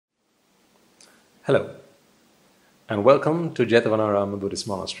Hello, and welcome to Jetavanarama Buddhist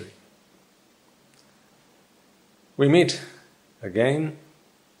Monastery. We meet again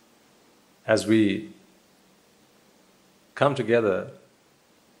as we come together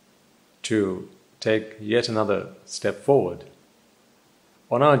to take yet another step forward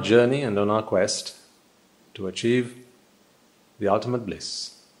on our journey and on our quest to achieve the ultimate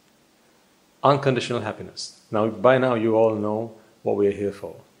bliss, unconditional happiness. Now, by now you all know what we are here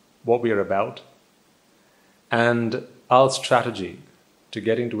for, what we are about, and our strategy to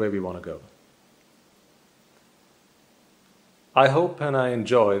getting to where we want to go. I hope and I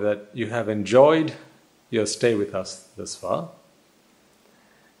enjoy that you have enjoyed your stay with us thus far.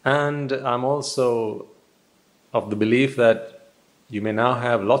 And I'm also of the belief that you may now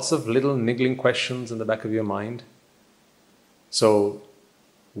have lots of little niggling questions in the back of your mind. So,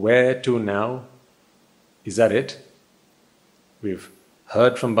 where to now? Is that it? We've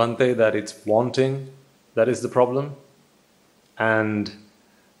heard from Bhante that it's wanting that is the problem, and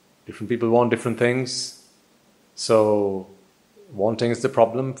different people want different things. So wanting is the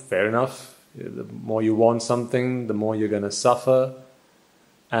problem, fair enough. The more you want something, the more you're going to suffer.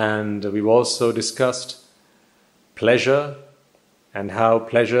 And we've also discussed pleasure and how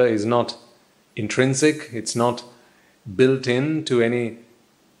pleasure is not intrinsic, it's not built into any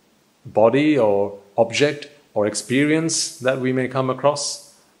body or object or experience that we may come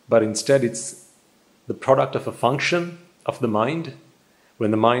across, but instead it's the product of a function of the mind.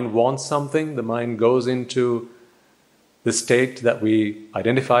 When the mind wants something, the mind goes into the state that we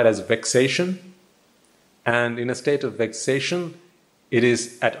identified as vexation. And in a state of vexation, it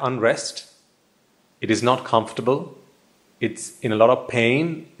is at unrest. It is not comfortable. It's in a lot of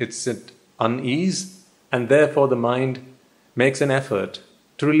pain. It's at unease. And therefore the mind makes an effort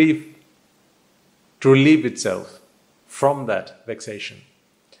to relieve itself from that vexation.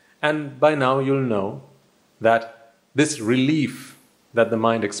 And by now you'll know that this relief that the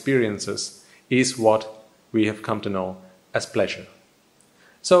mind experiences is what we have come to know as pleasure.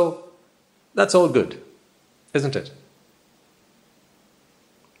 So that's all good, isn't it?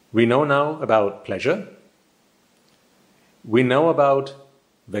 We know now about pleasure. We know about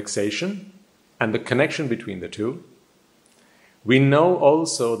vexation and the connection between the two. We know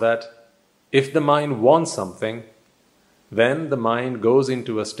also that if the mind wants something, then the mind goes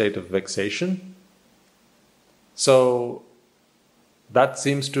into a state of vexation. So that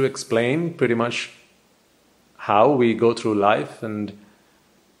seems to explain pretty much how we go through life and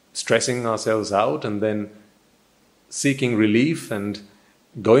stressing ourselves out and then seeking relief and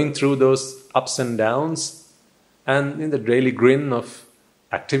going through those ups and downs and in the daily grin of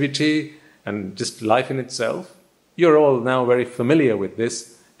activity and just life in itself. You're all now very familiar with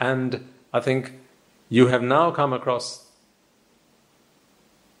this, and I think you have now come across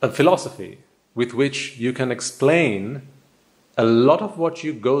a philosophy with which you can explain a lot of what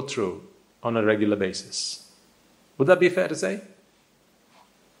you go through on a regular basis. Would that be fair to say?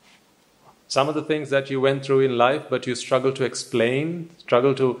 Some of the things that you went through in life, but you struggle to explain,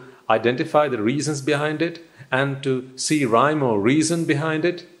 struggle to identify the reasons behind it, and to see rhyme or reason behind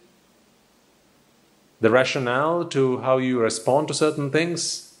it, the rationale to how you respond to certain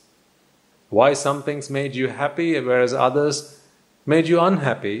things, why some things made you happy, whereas others made you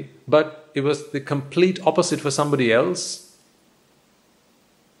unhappy, but it was the complete opposite for somebody else.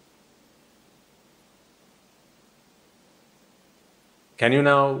 Can you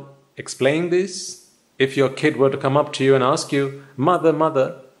now explain this? If your kid were to come up to you and ask you,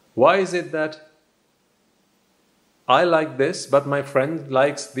 Mother, why is it that I like this, but my friend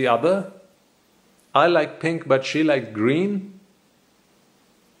likes the other? I like pink, but she likes green.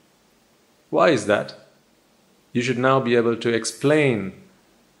 Why is that? You should now be able to explain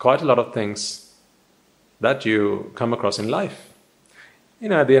quite a lot of things that you come across in life.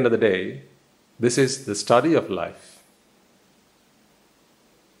 At the end of the day, this is the study of life.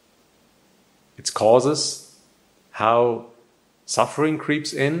 Its causes, how suffering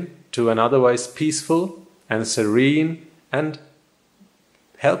creeps in to an otherwise peaceful and serene and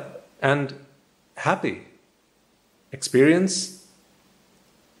happy experience.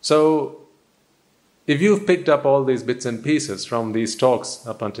 So, if you've picked up all these bits and pieces from these talks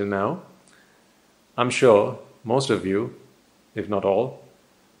up until now, I'm sure most of you, if not all,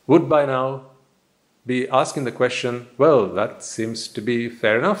 would by now be asking the question, well, that seems to be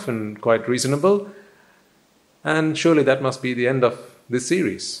fair enough and quite reasonable, and surely that must be the end of this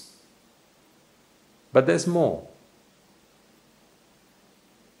series. But there's more.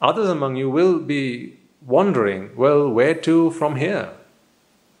 Others among you will be wondering, well, where to from here?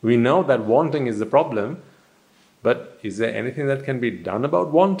 We know that wanting is the problem, but is there anything that can be done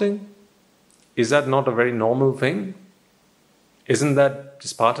about wanting? is that not a very normal thing? Isn't that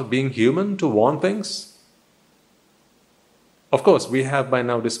just part of being human, to want things? Of course, we have by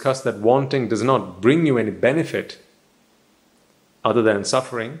now discussed that wanting does not bring you any benefit other than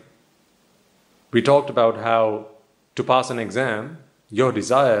suffering. We talked about how to pass an exam, your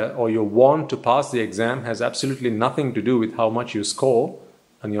desire or your want to pass the exam has absolutely nothing to do with how much you score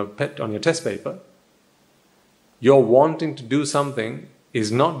on your test paper. Your wanting to do something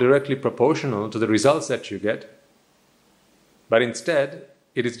is not directly proportional to the results that you get, but instead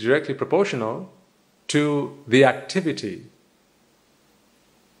it is directly proportional to the activity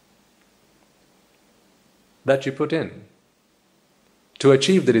that you put in to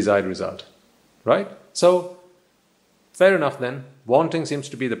achieve the desired result, right? So, fair enough then. Wanting seems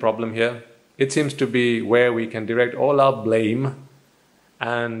to be the problem here. It seems to be where we can direct all our blame,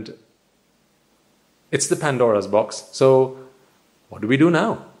 and it's the Pandora's box. So, what do we do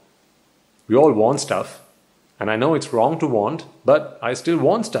now? We all want stuff, and I know it's wrong to want, but I still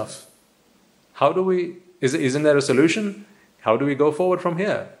want stuff. How do we, isn't there a solution? How do we go forward from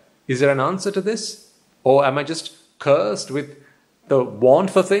here? Is there an answer to this? Or am I just cursed with the want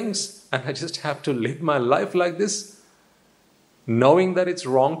for things, and I just have to live my life like this, knowing that it's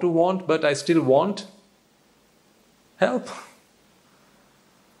wrong to want, but I still want? Help.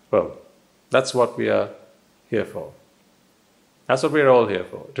 Well, that's what we are here for. That's what we're all here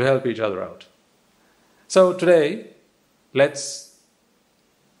for, to help each other out. So today, let's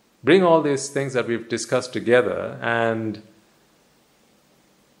bring all these things that we've discussed together and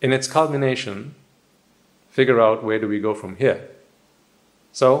in its culmination, figure out where do we go from here.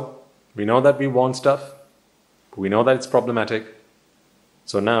 So, we know that we want stuff, we know that it's problematic,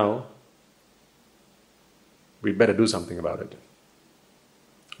 so now we better do something about it.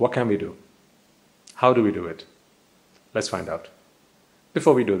 What can we do? How do we do it? Let's find out.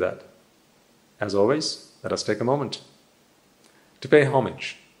 Before we do that, as always, let us take a moment to pay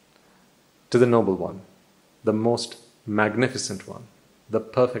homage to the Noble One, the most magnificent one, the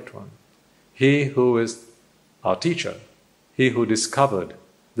perfect one, he who is our teacher, he who discovered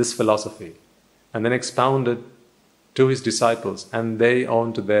this philosophy and then expounded to his disciples, and they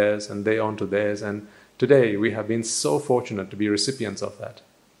on to theirs, and they on to theirs, and today we have been so fortunate to be recipients of that.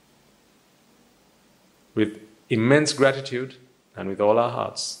 With immense gratitude and with all our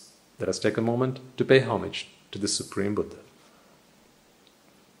hearts, let us take a moment to pay homage to the Supreme Buddha.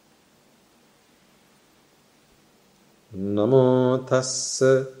 Namo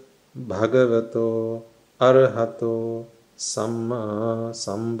tassa bhagavato arahato samma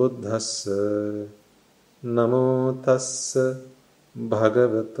sambuddhassa. Namo tassa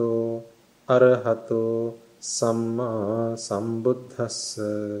bhagavato arahato samma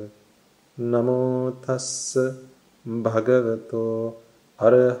sambuddhassa. Namo tassa bhagavato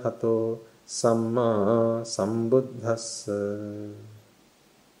arahato samma sambuddhassa.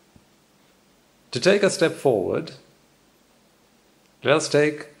 To take a step forward, let us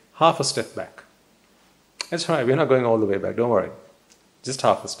take half a step back. That's right, we're not going all the way back, don't worry. Just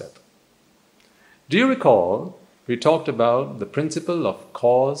half a step. Do you recall we talked about the principle of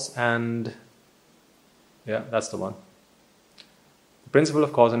cause and... yeah, that's the one. The principle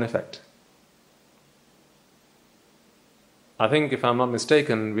of cause and effect. I think, if I'm not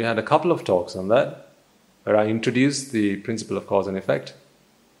mistaken, we had a couple of talks on that, where I introduced the principle of cause and effect,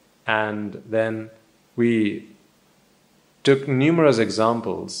 and then we took numerous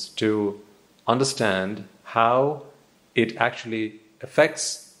examples to understand how it actually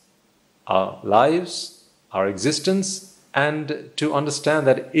affects our lives, our existence, and to understand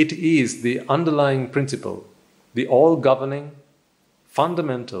that it is the underlying principle, the all-governing,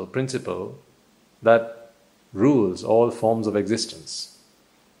 fundamental principle that rules all forms of existence.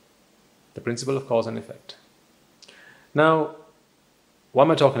 The principle of cause and effect. Now, why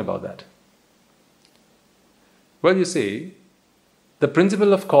am I talking about that? Well, you see, the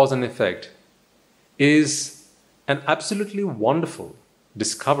principle of cause and effect is an absolutely wonderful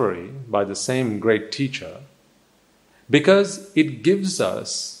discovery by the same great teacher, because it gives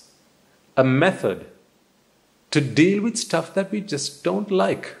us a method to deal with stuff that we just don't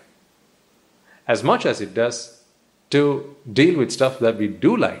like, as much as it does to deal with stuff that we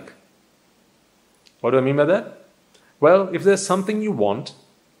do like. What do I mean by that? Well, if there's something you want,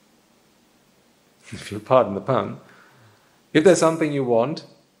 if you'll pardon the pun, if there's something you want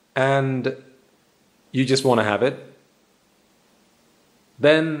and you just want to have it,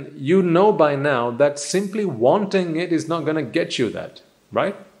 then you know by now that simply wanting it is not going to get you that,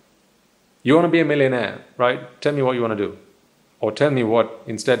 right? You want to be a millionaire, right? Tell me what you want to do. Or tell me what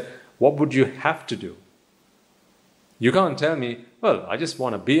would you have to do? You can't tell me, well, I just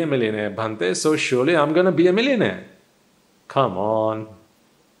want to be a millionaire, Bhante, so surely I'm going to be a millionaire. Come on.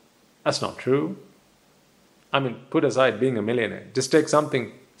 That's not true. I mean, put aside being a millionaire. Just take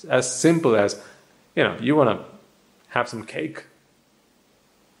something as simple as, you want to have some cake.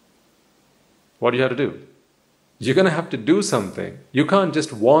 What do you have to do? You're going to have to do something. You can't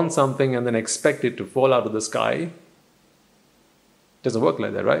just want something and then expect it to fall out of the sky. It doesn't work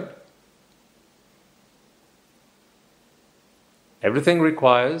like that, right? Everything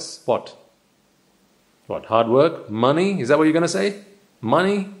requires what? What? Hard work? Money? Is that what you're going to say?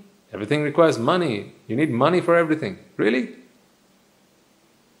 Money? Everything requires money. You need money for everything. Really?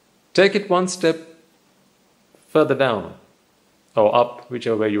 Take it one step further down or up,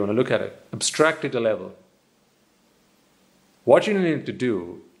 whichever way you want to look at it. Abstract it a level. What you need to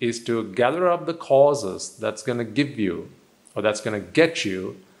do is to gather up the causes that's going to give you or that's going to get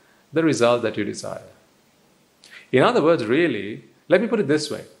you the result that you desire. In other words, really, let me put it this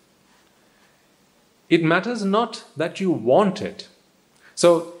way. It matters not that you want it.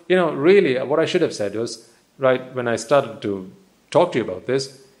 So, really what I should have said was, right, when I started to talk to you about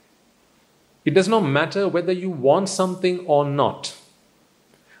this, it does not matter whether you want something or not.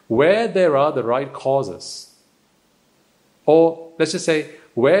 Where there are the right causes, or let's just say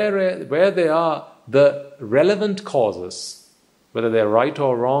where there are the relevant causes, whether they're right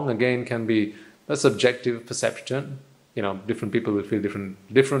or wrong, again, can be a subjective perception. Different people will feel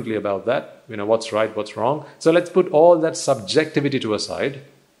differently about that. What's right, what's wrong. So let's put all that subjectivity to a side.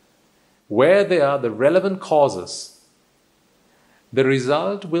 Where there are the relevant causes, the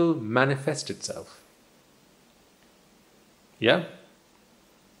result will manifest itself. Yeah?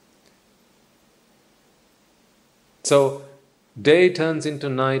 So, day turns into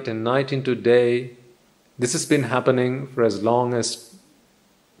night and night into day. This has been happening for as long as,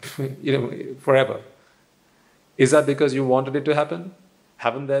 forever. Is that because you wanted it to happen?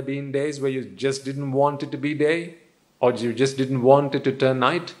 Haven't there been days where you just didn't want it to be day? Or you just didn't want it to turn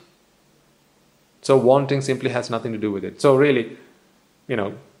night? So wanting simply has nothing to do with it. So really,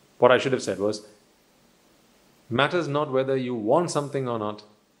 what I should have said was, matters not whether you want something or not.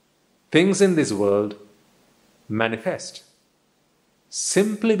 Things in this world manifest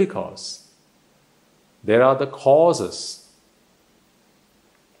simply because there are the causes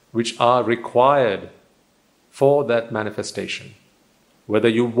which are required for that manifestation. Whether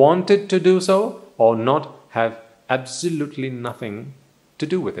you want it to do so or not have absolutely nothing to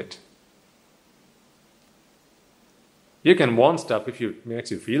do with it. You can want stuff if it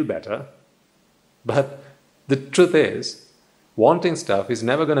makes you feel better, but the truth is, wanting stuff is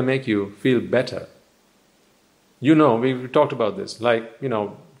never going to make you feel better. We've talked about this, like,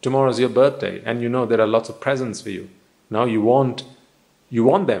 tomorrow's your birthday and there are lots of presents for you. Now you want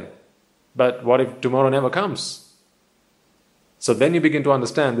them. But what if tomorrow never comes? So then you begin to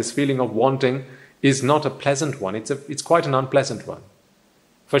understand this feeling of wanting is not a pleasant one. It's quite an unpleasant one.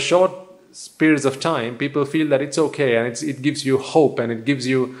 For short periods of time, people feel that it's okay and it gives you hope and it gives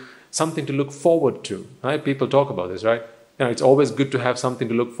you something to look forward to. Right? People talk about this, right? It's always good to have something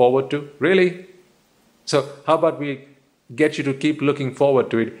to look forward to. Really? So how about we get you to keep looking forward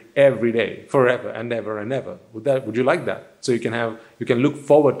to it every day, forever and ever and ever? Would you like that? So you can look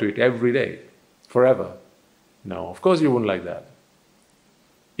forward to it every day, forever. No, of course you wouldn't like that.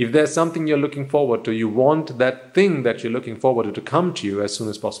 If there's something you're looking forward to, you want that thing that you're looking forward to come to you as soon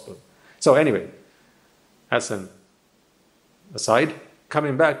as possible. So anyway, as an aside,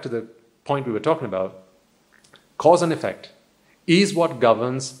 coming back to the point we were talking about, cause and effect is what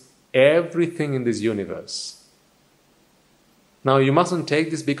governs everything in this universe. Now you mustn't take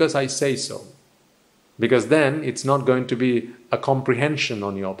this because I say so, because then it's not going to be a comprehension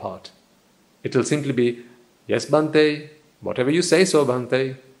on your part. It will simply be, yes, Bhante, whatever you say so,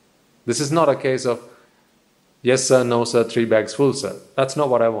 Bhante. This is not a case of, yes sir, no sir, 3 bags full sir. That's not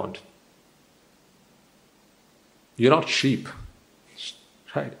what I want. You're not sheep,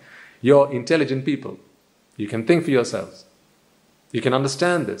 right? You're intelligent people. You can think for yourselves. You can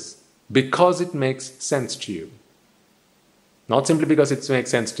understand this because it makes sense to you. Not simply because it makes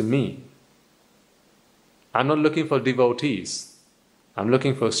sense to me. I'm not looking for devotees. I'm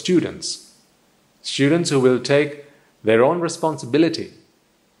looking for students. Students who will take their own responsibility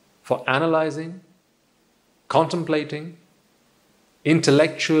for analyzing, contemplating,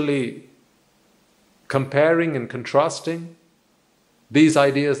 intellectually comparing and contrasting these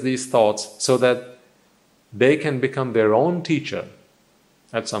ideas, these thoughts, so that they can become their own teacher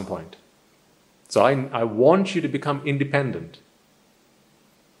at some point. So I want you to become independent.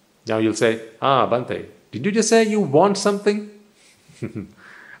 Now you'll say, Bhante, did you just say you want something?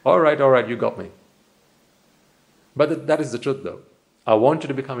 All right, you got me. But that is the truth though. I want you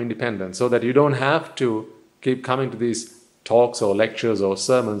to become independent so that you don't have to keep coming to these talks or lectures or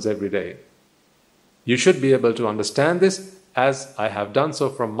sermons every day. You should be able to understand this, as I have done so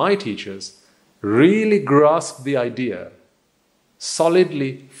from my teachers, really grasp the idea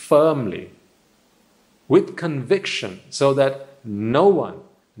solidly, firmly, with conviction, so that no one,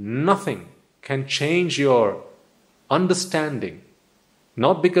 nothing can change your understanding.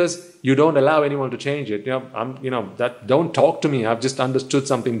 Not because you don't allow anyone to change it. Don't talk to me. I've just understood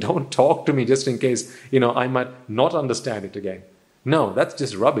something. Don't talk to me just in case, I might not understand it again. No, that's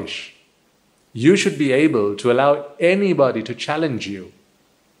just rubbish. You should be able to allow anybody to challenge you.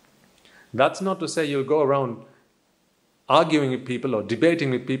 That's not to say you'll go around arguing with people or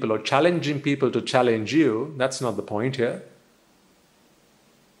debating with people or challenging people to challenge you. That's not the point here.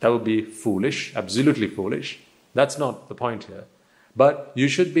 That would be foolish, absolutely foolish. That's not the point here. But you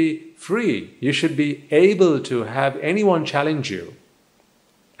should be free. You should be able to have anyone challenge you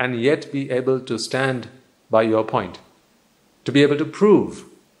and yet be able to stand by your point, to be able to prove,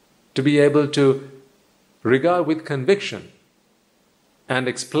 to be able to regard with conviction and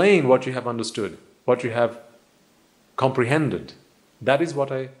explain what you have understood, what you have comprehended. That is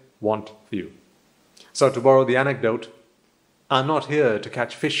what I want for you. So to borrow the anecdote, I'm not here to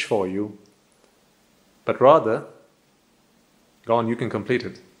catch fish for you, but rather, go on, you can complete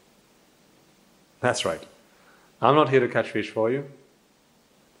it. That's right. I'm not here to catch fish for you.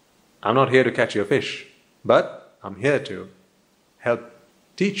 I'm not here to catch your fish, but I'm here to help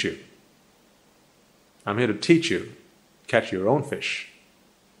teach you. I'm here to teach you catch your own fish.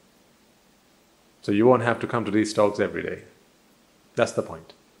 So you won't have to come to these talks every day. That's the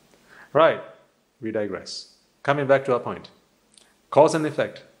point. Right, we digress. Coming back to our point. Cause and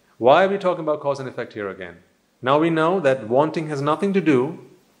effect. Why are we talking about cause and effect here again? Now we know that wanting has nothing to do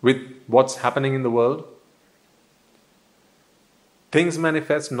with what's happening in the world. Things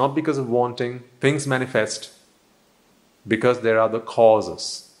manifest not because of wanting. Things manifest because there are the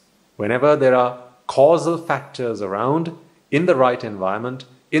causes. Whenever there are causal factors around, in the right environment,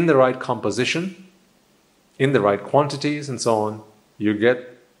 in the right composition, in the right quantities and so on, you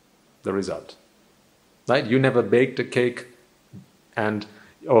get the result. Right? You never baked a cake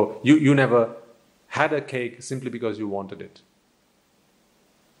you never had a cake simply because you wanted it.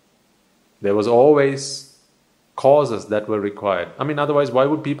 There was always causes that were required. Otherwise, why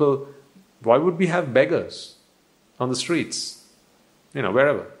would we have beggars on the streets?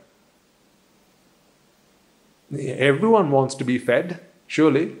 Wherever. Everyone wants to be fed,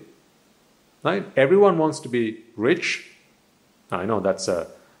 surely. Right? Everyone wants to be rich. I know that's a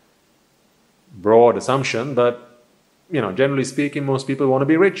broad assumption, but generally speaking, most people want to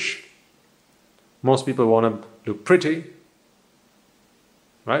be rich. Most people want to look pretty.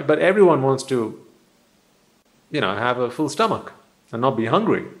 Right? But everyone wants to, have a full stomach and not be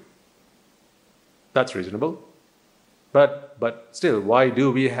hungry. That's reasonable. But still, why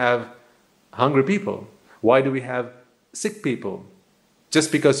do we have hungry people? Why do we have sick people?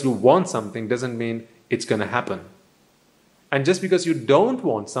 Just because you want something doesn't mean it's going to happen. And just because you don't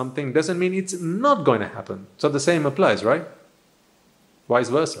want something doesn't mean it's not going to happen. So the same applies, right? Vice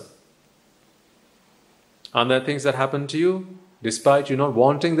versa. Are there things that happen to you despite you not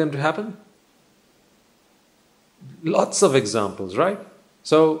wanting them to happen? Lots of examples, right?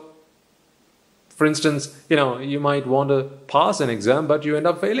 So, for instance, you might want to pass an exam, but you end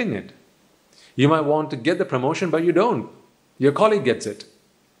up failing it. You might want to get the promotion, but you don't. Your colleague gets it.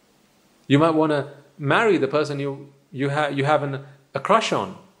 You might want to marry the person you have a crush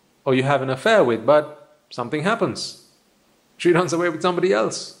on, or you have an affair with, but something happens. She runs away with somebody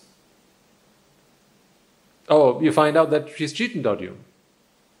else. Oh, you find out that she's cheated on you.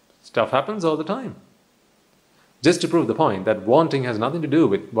 Stuff happens all the time. Just to prove the point that wanting has nothing to do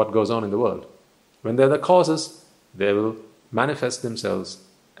with what goes on in the world. When they're the causes, they will manifest themselves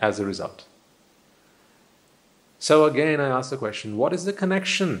as a result. So again, I ask the question, what is the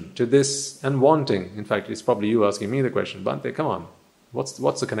connection to this and wanting? In fact, it's probably you asking me the question. Bhante, come on. What's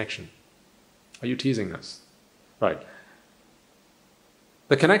the connection? Are you teasing us? Right.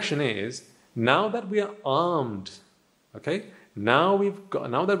 The connection is, now that we are armed, okay? Now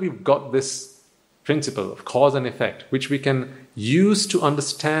that we've got this principle of cause and effect, which we can use to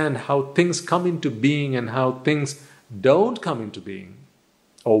understand how things come into being and how things don't come into being,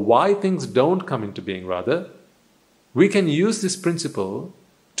 or why things don't come into being, rather, we can use this principle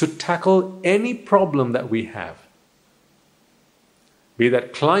to tackle any problem that we have. Be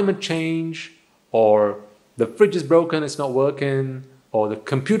that climate change, or the fridge is broken, it's not working, or the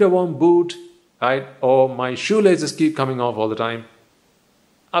computer won't boot, right? Or my shoelaces keep coming off all the time.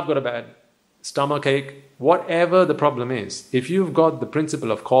 I've got a bad stomachache, whatever the problem is, if you've got the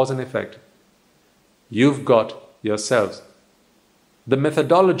principle of cause and effect, you've got yourselves the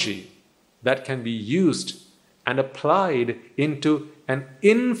methodology that can be used and applied into an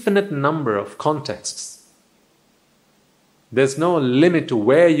infinite number of contexts. There's no limit to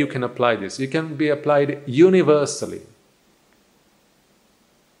where you can apply this. It can be applied universally.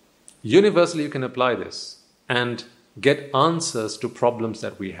 Universally, you can apply this and get answers to problems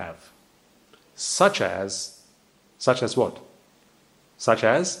that we have. Such as what? Such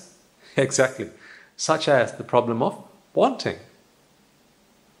as, exactly, such as the problem of wanting.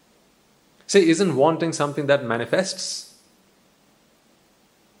 See, isn't wanting something that manifests?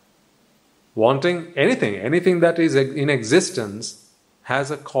 Wanting anything that is in existence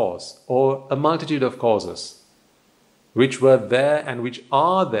has a cause or a multitude of causes which were there and which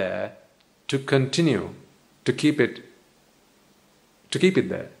are there to continue, to keep it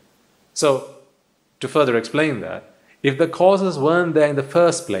there. So, to further explain that, if the causes weren't there in the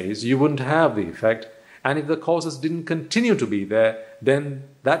first place, you wouldn't have the effect. And if the causes didn't continue to be there, then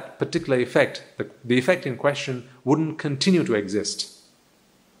that particular effect, the effect in question, wouldn't continue to exist.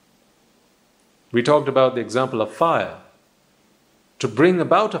 We talked about the example of fire. To bring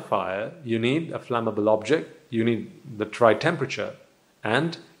about a fire, you need a flammable object, you need the right temperature,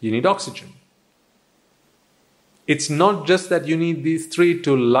 and you need oxygen. It's not just that you need these three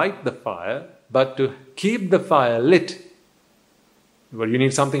to light the fire, but to keep the fire lit. Well, you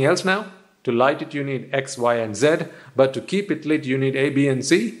need something else now? To light it, you need X, Y, and Z, but to keep it lit, you need A, B, and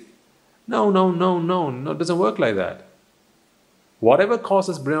C? No, it doesn't work like that. Whatever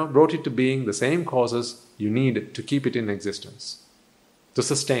causes brought it to being, the same causes you need to keep it in existence, to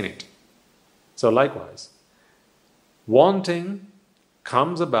sustain it. So likewise, wanting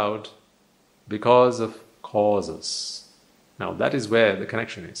comes about because of causes. Now that is where the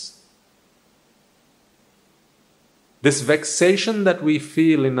connection is. This vexation that we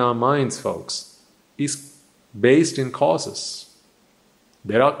feel in our minds, folks, is based in causes.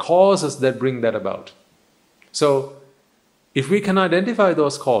 There are causes that bring that about. So, if we can identify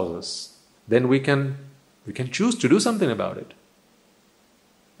those causes, then we can choose to do something about it.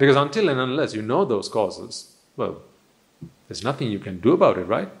 Because until and unless you know those causes, well, there's nothing you can do about it,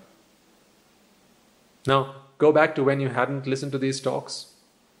 right? Now, go back to when you hadn't listened to these talks.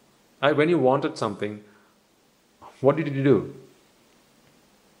 When you wanted something, what did you do?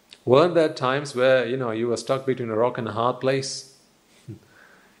 Weren't there times where, you were stuck between a rock and a hard place?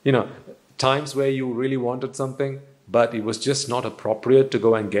 Times where you really wanted something, but it was just not appropriate to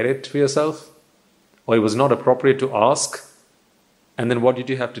go and get it for yourself? Or it was not appropriate to ask? And then what did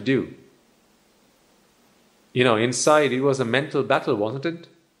you have to do? Inside it was a mental battle, wasn't it?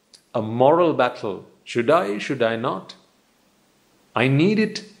 A moral battle. Should I not? I need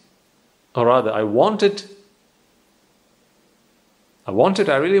it, or rather, I want it. I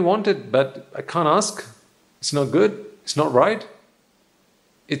really want it, but I can't ask. It's not good. It's not right.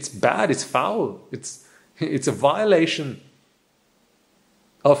 It's bad. It's foul. It's a violation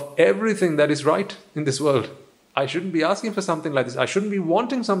of everything that is right in this world. I shouldn't be asking for something like this. I shouldn't be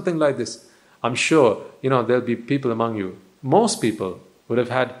wanting something like this. I'm sure, there'll be people among you. Most people would have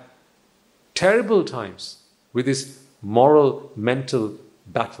had terrible times with these moral, mental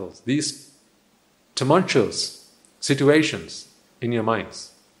battles, these tumultuous situations in your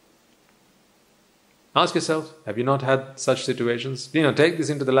minds. Ask yourself, have you not had such situations? Take this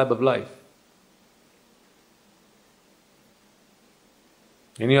into the lab of life.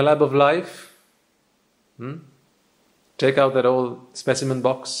 In your lab of life, take out that old specimen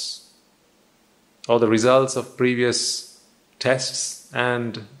box, or the results of previous tests,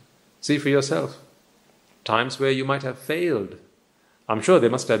 and see for yourself. Times where you might have failed. I'm sure there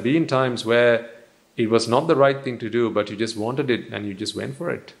must have been times where it was not the right thing to do, but you just wanted it and you just went for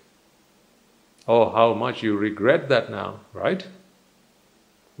it. Oh, how much you regret that now, right?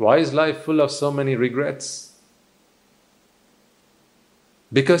 Why is life full of so many regrets?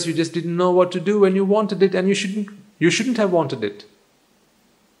 Because you just didn't know what to do when you wanted it, and you shouldn't have wanted it.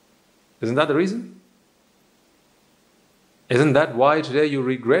 Isn't that the reason? Isn't that why today you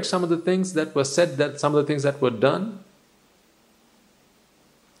regret some of the things that were said, that some of the things that were done?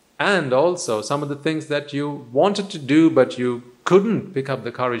 And also some of the things that you wanted to do, but you couldn't pick up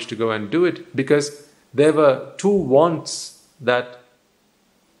the courage to go and do it because there were two wants that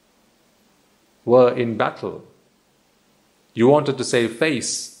were in battle. You wanted to save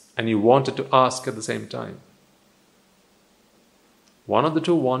face and you wanted to ask at the same time. One of the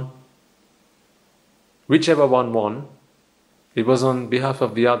two won. Whichever one won, it was on behalf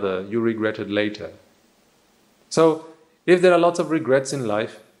of the other you regretted later. So, if there are lots of regrets in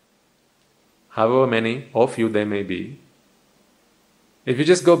life, however many or few they may be, if you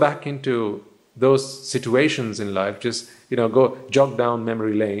just go back into those situations in life, just go jog down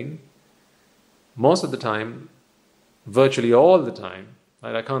memory lane, most of the time, virtually all the time,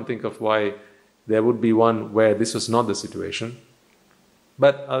 right? I can't think of why there would be one where this was not the situation,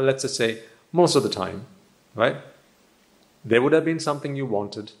 but let's just say most of the time, right? There would have been something you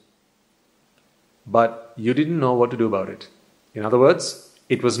wanted, but you didn't know what to do about it. In other words,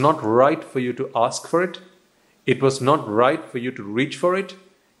 it was not right for you to ask for it. It was not right for you to reach for it.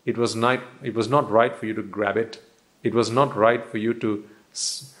 It was not right for you to grab it. It was not right for you to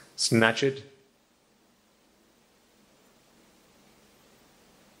snatch it.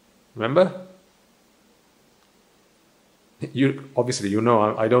 Remember? Obviously,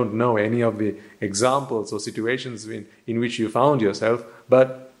 I don't know any of the examples or situations in which you found yourself,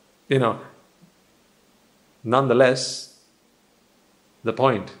 but, nonetheless, the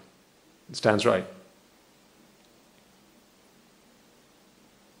point stands right.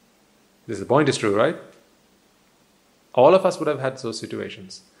 The point is true, right? All of us would have had those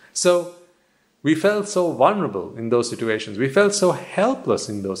situations. So, we felt so vulnerable in those situations. We felt so helpless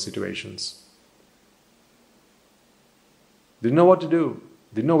in those situations. Didn't know what to do.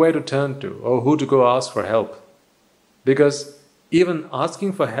 Didn't know where to turn to or who to go ask for help. Because even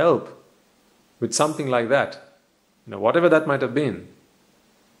asking for help with something like that, whatever that might have been,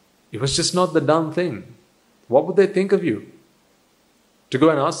 it was just not the done thing. What would they think of you? To go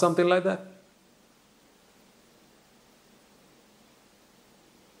and ask something like that?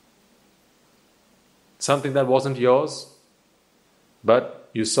 Something that wasn't yours, but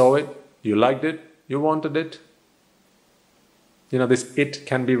you saw it, you liked it, you wanted it. This it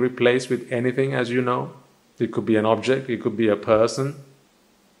can be replaced with anything, as you know. It could be an object, it could be a person.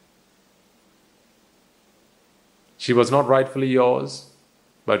 She was not rightfully yours,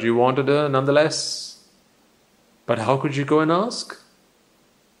 but you wanted her nonetheless. But how could you go and ask?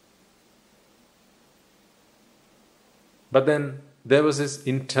 But then there was this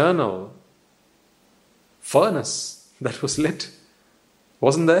internal furnace that was lit.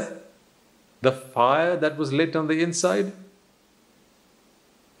 Wasn't there? The fire that was lit on the inside,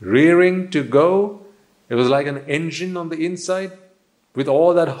 rearing to go. It was like an engine on the inside with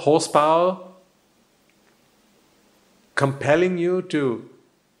all that horsepower compelling you to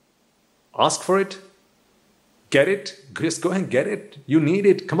ask for it, get it, just go and get it. You need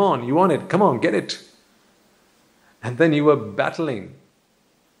it, come on, you want it, come on, get it. And then you were battling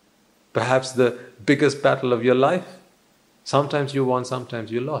perhaps the biggest battle of your life. Sometimes you won,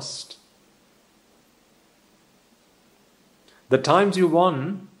 sometimes you lost. The times you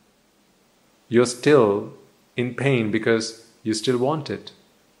won, you're still in pain because you still want it.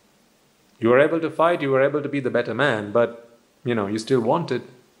 You were able to fight, you were able to be the better man, but you still want it,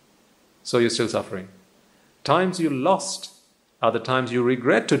 so you're still suffering. Times you lost are the times you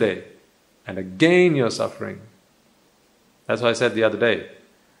regret today, and again you're suffering. That's why I said the other day,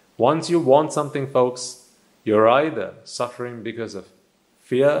 once you want something, folks, you're either suffering because of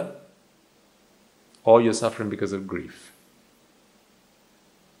fear or you're suffering because of grief.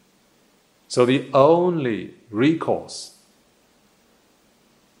 So the only recourse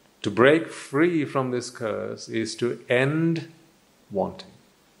to break free from this curse is to end wanting.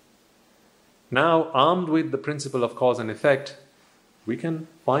 Now, armed with the principle of cause and effect, we can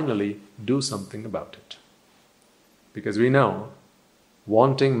finally do something about it. Because we know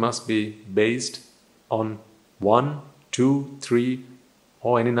wanting must be based on 1, 2, 3,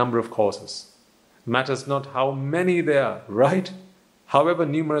 or any number of causes. It matters not how many there are, right? However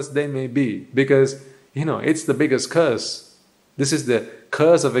numerous they may be, because, it's the biggest curse. This is the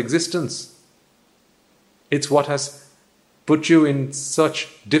curse of existence. It's what has put you in such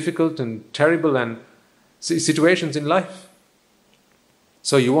difficult and terrible and situations in life.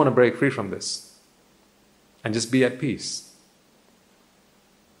 So you want to break free from this and just be at peace.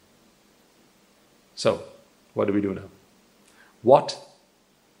 So, what do we do now? What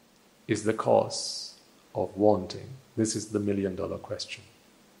is the cause of wanting? This is the million-dollar question.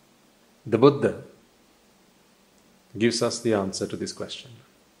 The Buddha gives us the answer to this question.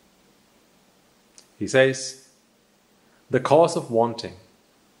 He says, the cause of wanting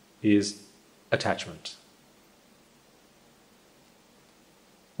is attachment.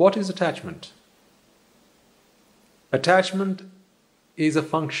 What is attachment? Attachment is a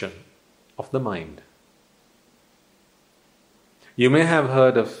function of the mind. You may have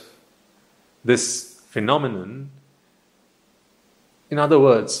heard of this phenomenon, in other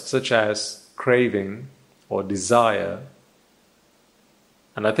words, such as craving or desire,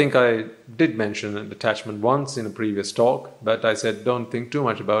 And I think I did mention attachment once in a previous talk, but I said don't think too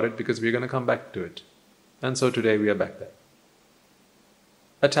much about it because we're going to come back to it. And so today we are back there.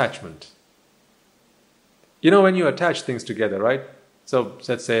 Attachment. You know when you attach things together, right? So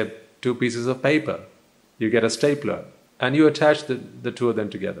let's say two pieces of paper. You get a stapler and you attach the two of them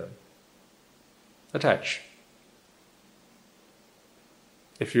together. Attach.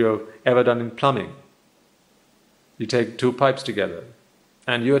 If you've ever done in plumbing, you take two pipes together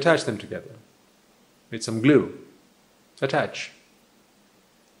and you attach them together with some glue. Attach.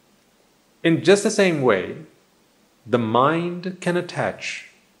 In just the same way, the mind can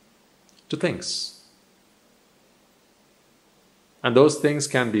attach to things. And those things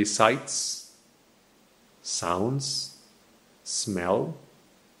can be sights, sounds, smell,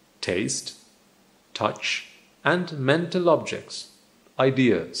 taste, touch, and mental objects,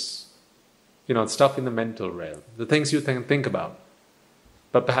 ideas. You know, stuff in the mental realm, the things you think about,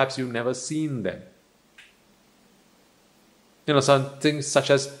 but perhaps you've never seen them. You know, some things such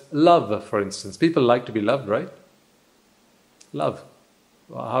as love, for instance. People like to be loved, right? Love.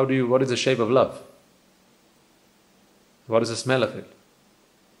 What is the shape of love? What is the smell of it?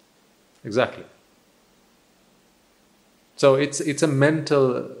 Exactly. So it's a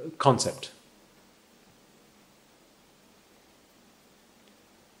mental concept.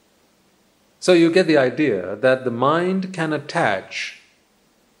 So you get the idea that the mind can attach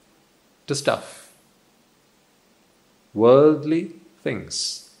to stuff. Worldly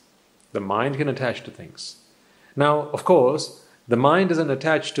things. The mind can attach to things. Now, of course, the mind doesn't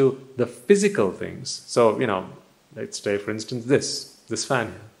attach to the physical things. So, you know, let's say, for instance, this fan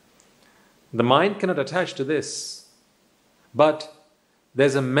here. The mind cannot attach to this, but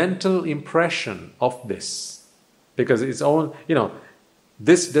there's a mental impression of this. Because it's all, you know,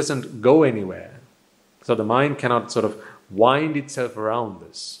 this doesn't go anywhere. So the mind cannot sort of wind itself around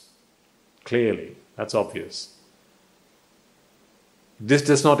this. Clearly, that's obvious. This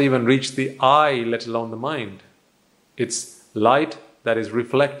does not even reach the eye, let alone the mind. It's light that is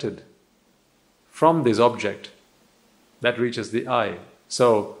reflected from this object that reaches the eye.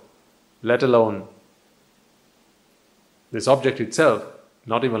 So, let alone this object itself,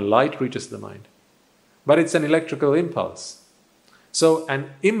 not even light reaches the mind. But it's an electrical impulse. So,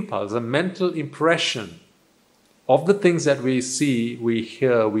 an impulse, a mental impression of the things that we see, we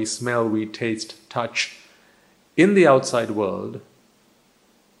hear, we smell, we taste, touch in the outside world,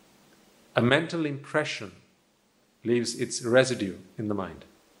 a mental impression leaves its residue in the mind.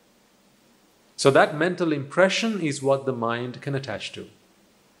 So that mental impression is what the mind can attach to.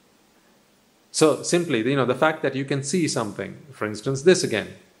 So simply, you know, the fact that you can see something, for instance, this again.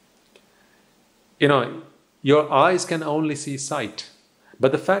 You know, your eyes can only see sight.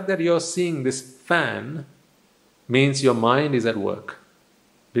 But the fact that you're seeing this fan means your mind is at work.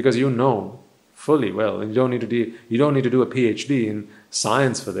 Because you know fully well, and you don't need to do a PhD in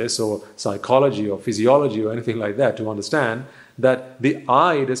science for this, or psychology or physiology or anything like that to understand that the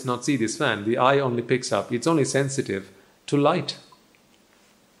eye does not see this fan. The eye only picks up, it's only sensitive to light.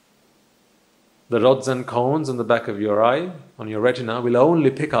 The rods and cones on the back of your eye, on your retina, will only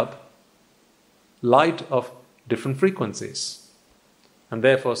pick up light of different frequencies. And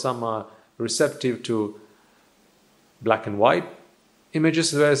therefore some are receptive to black and white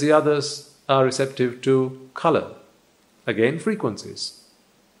images, whereas the others are receptive to color. Again, frequencies.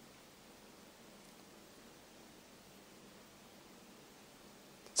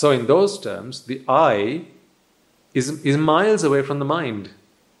 So in those terms, the eye is miles away from the mind.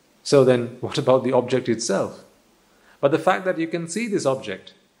 So then, what about the object itself? But the fact that you can see this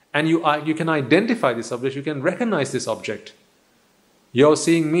object, and you can identify this object, you can recognize this object. You're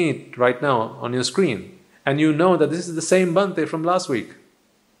seeing me right now on your screen, and you know that this is the same Bhante from last week.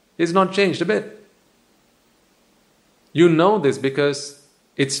 It's not changed a bit. You know this because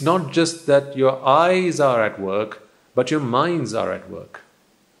it's not just that your eyes are at work, but your minds are at work.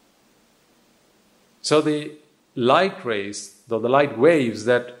 So the light rays, the light waves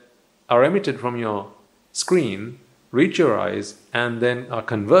that are emitted from your screen reach your eyes and then are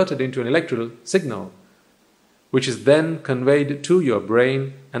converted into an electrical signal, which is then conveyed to your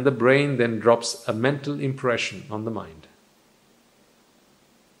brain, and the brain then drops a mental impression on the mind.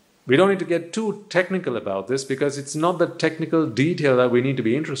 We don't need to get too technical about this because it's not the technical detail that we need to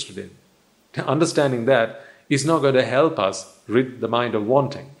be interested in. Understanding that is not going to help us rid the mind of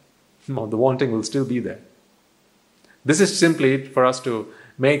wanting. The wanting will still be there. This is simply for us to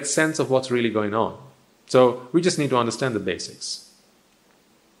make sense of what's really going on. So we just need to understand the basics.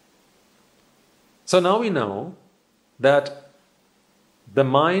 So now we know that the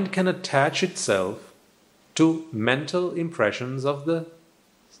mind can attach itself to mental impressions of the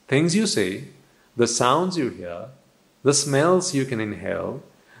things you see, the sounds you hear, the smells you can inhale,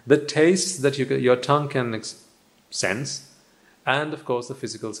 the tastes that your tongue can sense, and of course the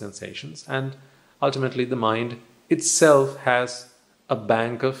physical sensations. And ultimately the mind itself has a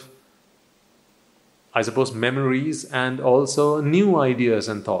bank of, I suppose, memories and also new ideas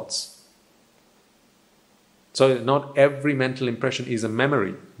and thoughts. So not every mental impression is a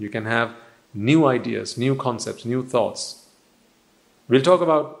memory. You can have new ideas, new concepts, new thoughts. We'll talk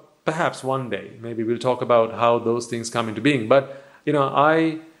about, perhaps one day, maybe we'll talk about how those things come into being. But,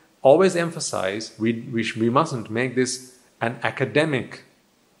 I always emphasize we mustn't make this an academic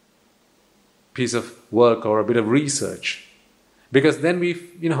piece of work or a bit of research, because then we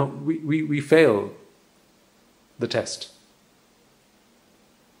fail the test.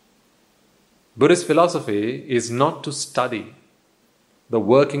 Buddhist philosophy is not to study the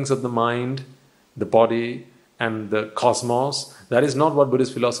workings of the mind, the body, and the cosmos. That is not what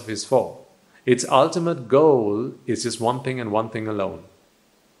Buddhist philosophy is for. Its ultimate goal is just one thing and one thing alone.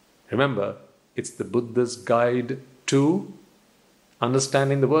 Remember, it's the Buddha's guide to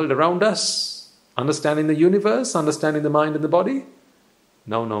understanding the world around us, understanding the universe, understanding the mind and the body.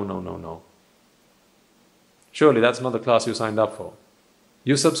 No. Surely that's not the class you signed up for.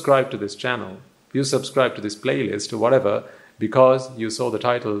 You subscribe to this channel, you subscribe to this playlist or whatever, because you saw the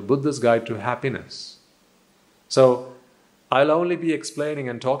title, Buddha's Guide to Happiness. So, I'll only be explaining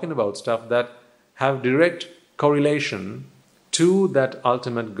and talking about stuff that have direct correlation to that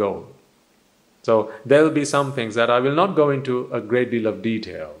ultimate goal. So, there will be some things that I will not go into a great deal of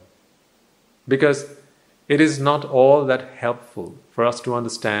detail, because it is not all that helpful for us to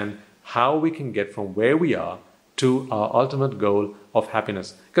understand how we can get from where we are to our ultimate goal of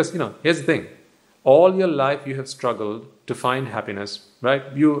happiness. Because, here's the thing. All your life you have struggled to find happiness, right?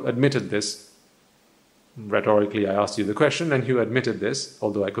 You admitted this. Rhetorically, I asked you the question and you admitted this,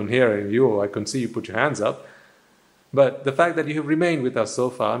 although I couldn't hear you or I couldn't see you put your hands up. But the fact that you have remained with us so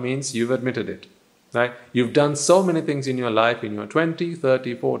far means you've admitted it, right? You've done so many things in your life, in your 20,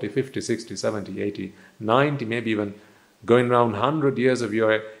 30, 40, 50, 60, 70, 80, 90, maybe even going around 100 years of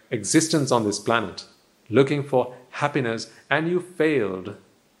your existence on this planet, looking for happiness, and you failed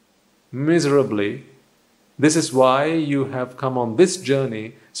miserably. This is why you have come on this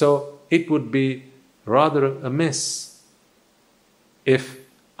journey. So it would be rather amiss if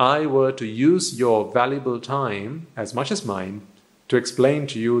I were to use your valuable time, as much as mine, to explain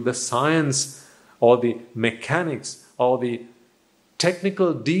to you the science or the mechanics or the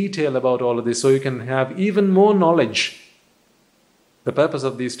technical detail about all of this, so you can have even more knowledge. The purpose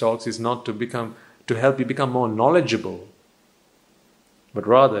of these talks is not to help you become more knowledgeable, but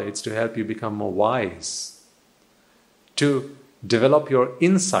rather it's to help you become more wise, to develop your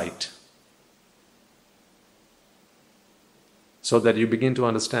insight, so that you begin to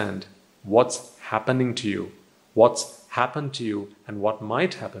understand what's happening to you, what's happened to you, and what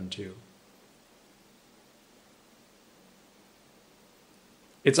might happen to you.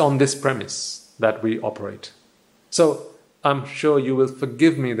 It's on this premise that we operate. So I'm sure you will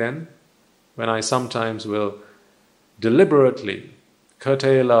forgive me then when I sometimes will deliberately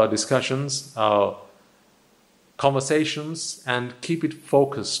curtail our discussions, our conversations, and keep it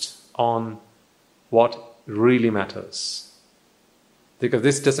focused on what really matters. Because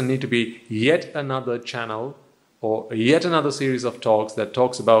this doesn't need to be yet another channel or yet another series of talks that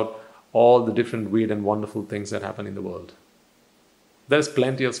talks about all the different weird and wonderful things that happen in the world. There's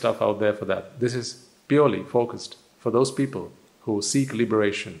plenty of stuff out there for that. This is purely focused for those people who seek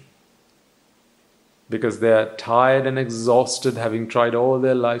liberation, because they're tired and exhausted, having tried all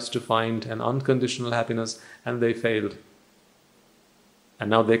their lives to find an unconditional happiness, and they failed. And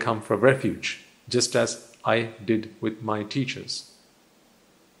now they come for refuge, just as I did with my teachers.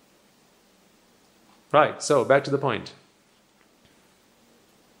 Right, so back to the point.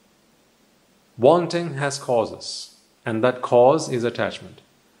 Wanting has causes, and that cause is attachment.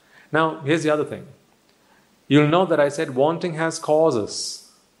 Now, here's the other thing. You'll know that I said wanting has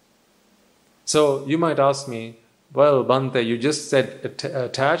causes. So you might ask me, well, Bhante, you just said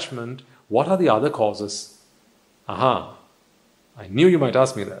attachment. What are the other causes? Aha, I knew you might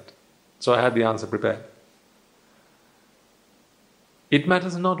ask me that. So I had the answer prepared. It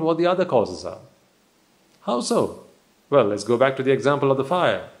matters not what the other causes are. How so? Well, let's go back to the example of the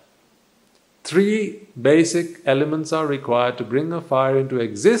fire. 3 basic elements are required to bring a fire into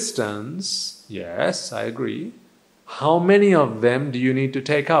existence. Yes, I agree. How many of them do you need to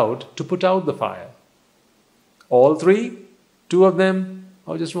take out to put out the fire? All 3? 2 of them?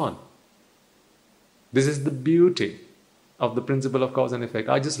 Or just 1? This is the beauty of the principle of cause and effect.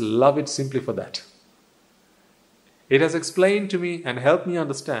 I just love it simply for that. it has explained to me and helped me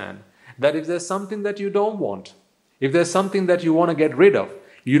understand that if there's something that you don't want, if there's something that you want to get rid of,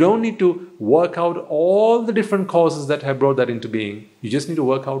 you don't need to work out all the different causes that have brought that into being. You just need to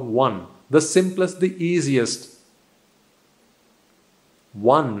work out one, the simplest, the easiest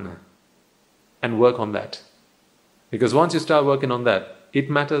one, and work on that. Because once you start working on that, it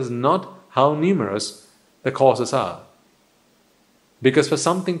matters not how numerous the causes are. Because for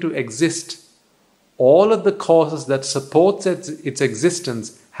something to exist, all of the causes that support its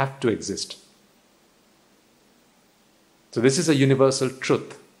existence have to exist. So this is a universal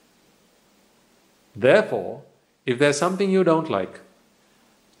truth. Therefore, if there's something you don't like,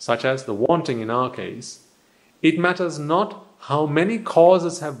 such as the wanting in our case, it matters not how many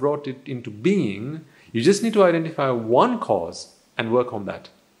causes have brought it into being. You just need to identify one cause and work on that.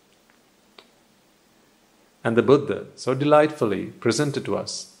 And the Buddha so delightfully presented to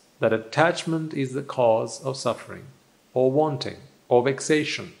us that attachment is the cause of suffering, or wanting, or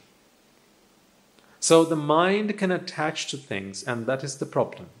vexation. So the mind can attach to things, and that is the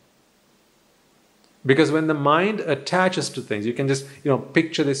problem. Because when the mind attaches to things, you can just,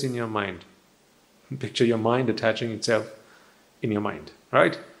 picture this in your mind. Picture your mind attaching itself in your mind,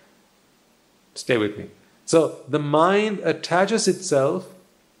 right? Stay with me. So the mind attaches itself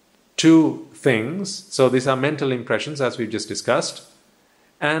to things. So these are mental impressions, as we've just discussed.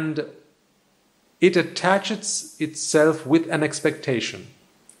 And it attaches itself with an expectation.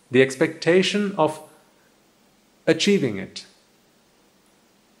 The expectation of achieving it,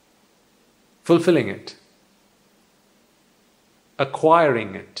 fulfilling it,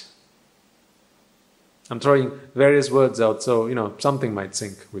 acquiring it. I'm throwing various words out so, something might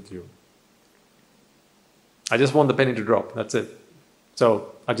sink with you. I just want the penny to drop, that's it.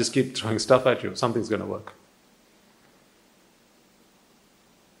 So I just keep throwing stuff at you, something's going to work.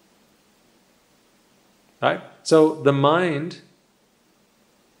 Right? So the mind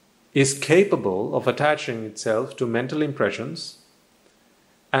is capable of attaching itself to mental impressions,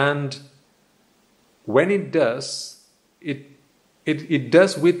 and when it does, it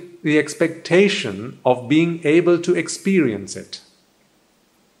does with the expectation of being able to experience it.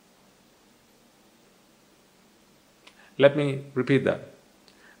 Let me repeat that.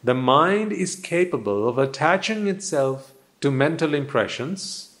 The mind is capable of attaching itself to mental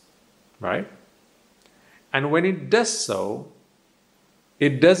impressions, right? And when it does so,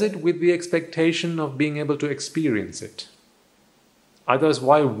 it does it with the expectation of being able to experience it. Otherwise,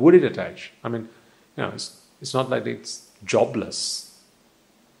 why would it attach? I mean, it's not like it's jobless.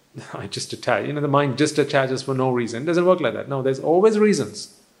 I just attach. The mind just attaches for no reason. It doesn't work like that. No, there's always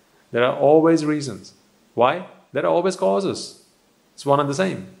reasons. There are always reasons. Why? There are always causes. It's one and the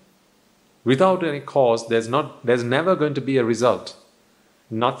same. Without any cause, there's never going to be a result.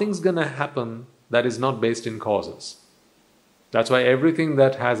 Nothing's going to happen that is not based in causes. That's why everything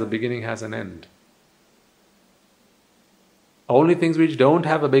that has a beginning has an end. Only things which don't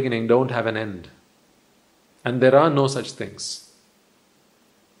have a beginning don't have an end. And there are no such things.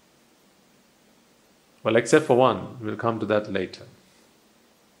 Well, except for one. We'll come to that later.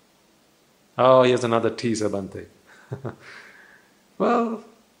 Oh, here's another teaser, Bhante. Well,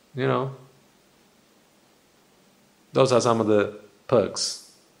 those are some of the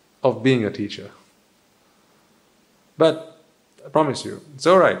perks of being a teacher. But I promise you, it's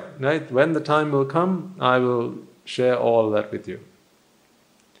all right. When the time will come, I will share all that with you.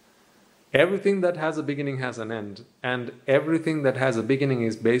 Everything that has a beginning has an end, and everything that has a beginning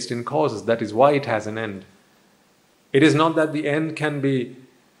is based in causes. That is why it has an end. It is not that the end can be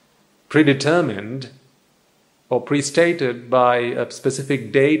predetermined or prestated by a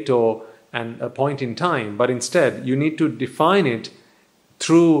specific date or a point in time, but instead you need to define it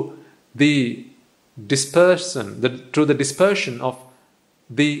through the dispersion of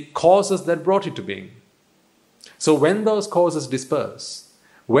the causes that brought it to being. So when those causes disperse,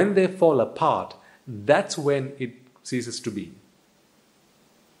 when they fall apart, that's when it ceases to be.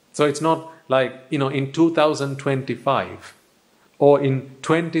 So it's not like, in 2025 or in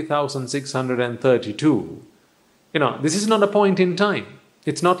 20,632. This is not a point in time.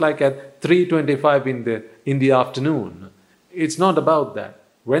 It's not like at 3:25 in the afternoon. It's not about that.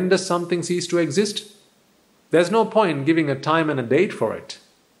 When does something cease to exist? There's no point giving a time and a date for it.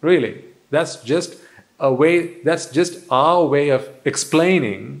 Really. That's just our way of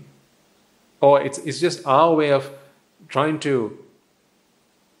explaining, or it's just our way of trying to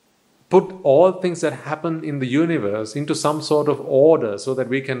put all things that happen in the universe into some sort of order so that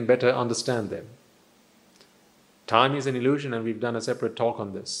we can better understand them. Time is an illusion, and we've done a separate talk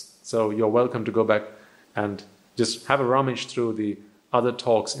on this. So you're welcome to go back and just have a rummage through the other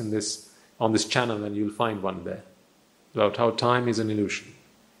talks on this channel, and you'll find one there. about how time is an illusion.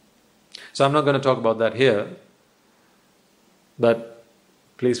 So I'm not going to talk about that here, but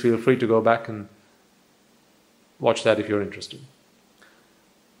please feel free to go back and watch that if you're interested.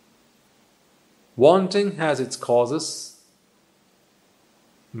 Wanting has its causes,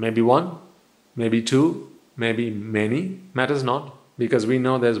 maybe one, maybe two, maybe many, matters not, because we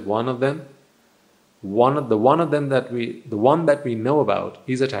know there's one of them. The one that we know about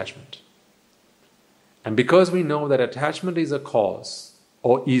is attachment. And because we know that attachment is a cause,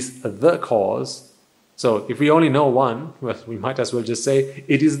 or is the cause, so if we only know one, well, we might as well just say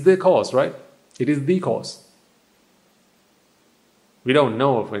it is the cause, right? It is the cause. We don't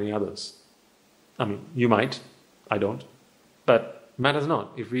know of any others. I mean, you might, I don't, but matters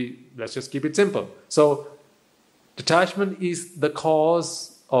not. Let's just keep it simple. So, detachment is the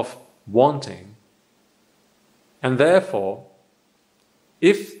cause of wanting, and therefore,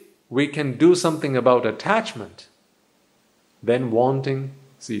 if we can do something about attachment, then wanting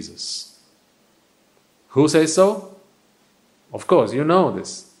ceases. Who says so? Of course, you know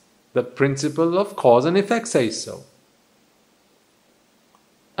this. The principle of cause and effect says so.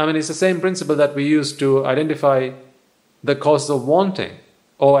 I mean, it's the same principle that we use to identify the cause of wanting,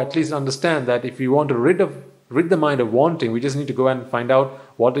 or at least understand that if we want to rid the mind of wanting, we just need to go and find out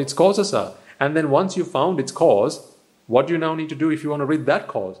what its causes are. And then once you found its cause, what do you now need to do if you want to rid that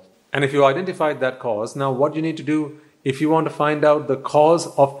cause? And if you identified that cause, now what do you need to do if you want to find out the cause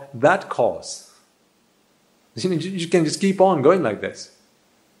of that cause? You can just keep on going like this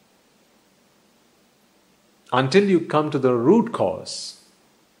until you come to the root cause.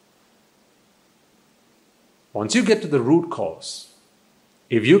 Once you get to the root cause,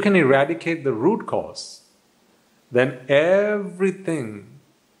 if you can eradicate the root cause, then everything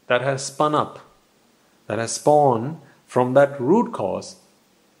that has spun up, that has spawned from that root cause,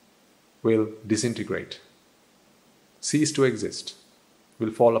 will disintegrate, cease to exist, will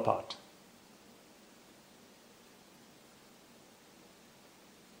fall apart.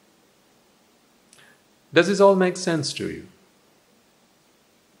 Does this all make sense to you?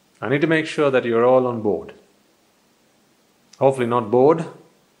 I need to make sure that you're all on board. Hopefully not bored,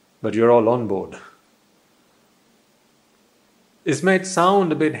 but you're all on board. This might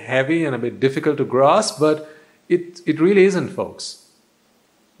sound a bit heavy and a bit difficult to grasp, but it really isn't, folks.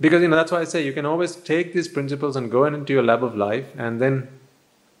 Because that's why I say you can always take these principles and go into your lab of life, and then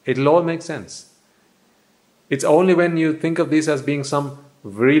it'll all make sense. It's only when you think of these as being some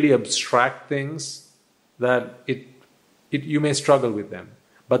really abstract things that you may struggle with them.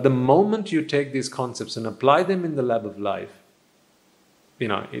 But the moment you take these concepts and apply them in the lab of life,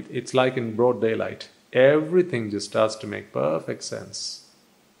 it's like in broad daylight. Everything just starts to make perfect sense.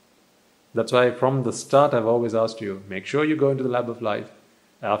 That's why from the start I've always asked you, make sure you go into the lab of life.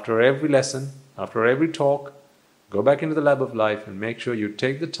 After every lesson, after every talk, go back into the lab of life and make sure you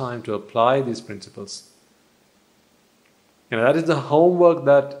take the time to apply these principles. That is the homework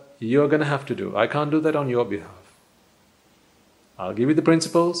that you're going to have to do. I can't do that on your behalf. I'll give you the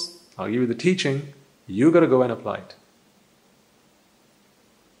principles, I'll give you the teaching, you got to go and apply it.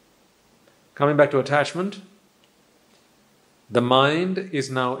 Coming back to attachment, the mind is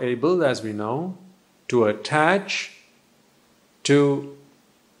now able, as we know, to attach to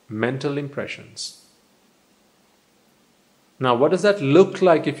mental impressions. Now, what does that look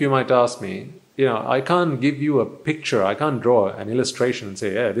like, if you might ask me? I can't give you a picture, I can't draw an illustration and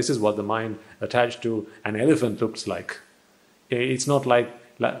say, this is what the mind attached to an elephant looks like. It's not like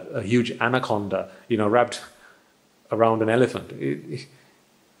a huge anaconda, wrapped around an elephant.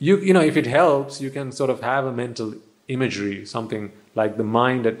 If it helps, you can sort of have a mental imagery, something like the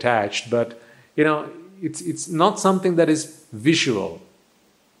mind attached, but it's not something that is visual,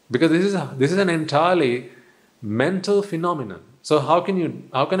 because this is an entirely mental phenomenon. So how can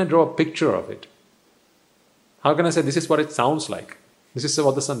I draw a picture of it? How can I say this is what it sounds like? This is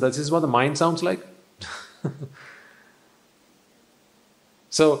what the mind sounds like?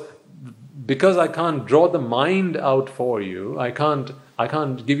 So because I can't draw the mind out for you, I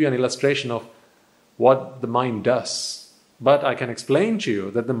can't give you an illustration of what the mind does. But I can explain to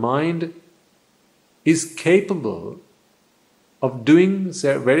you that the mind is capable of doing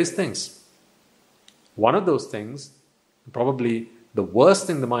various things. One of those things, probably the worst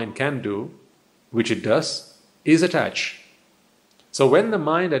thing the mind can do, which it does, is attach. So when the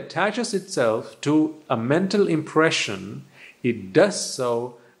mind attaches itself to a mental impression, it does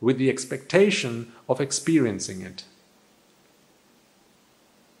so with the expectation of experiencing it.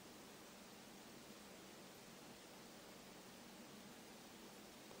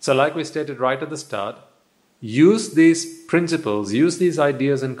 So like we stated right at the start, use these principles, use these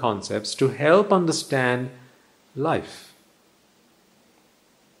ideas and concepts to help understand life.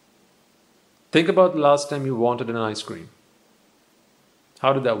 Think about the last time you wanted an ice cream.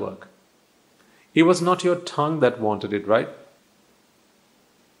 How did that work? It was not your tongue that wanted it, right?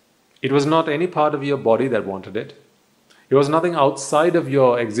 It was not any part of your body that wanted it. It was nothing outside of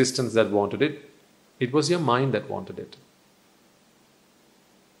your existence that wanted it. It was your mind that wanted it.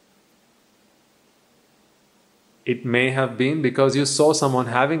 It may have been because you saw someone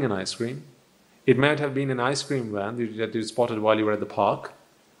having an ice cream. It might have been an ice cream van that you spotted while you were at the park.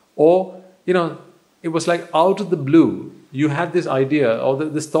 Or, it was like out of the blue, you had this idea or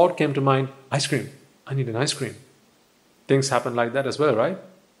this thought came to mind, ice cream, I need an ice cream. Things happen like that as well, right?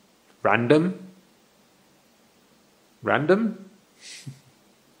 Random?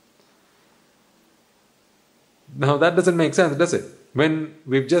 Now that doesn't make sense, does it? When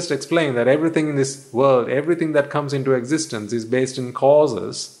we've just explained that everything in this world, everything that comes into existence is based in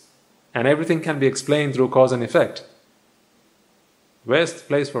causes, and everything can be explained through cause and effect. Where's the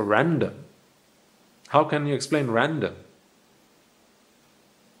place for random? How can you explain random?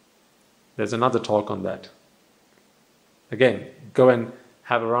 There's another talk on that. Again, go and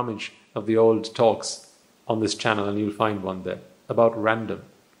have a rummage of the old talks on this channel and you'll find one there about random.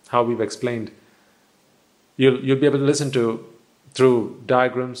 How we've explained. You'll be able to listen to through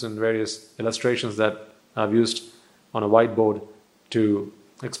diagrams and various illustrations that I've used on a whiteboard to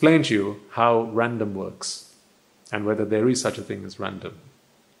explain to you how random works and whether there is such a thing as random.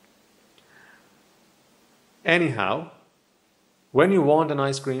 Anyhow, when you want an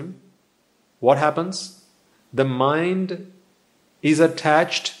ice cream, what happens? The mind is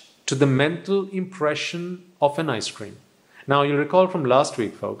attached to the mental impression of an ice cream. Now, you recall from last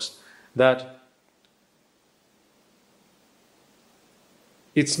week, folks, that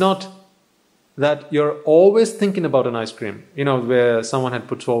it's not that you're always thinking about an ice cream. Where someone had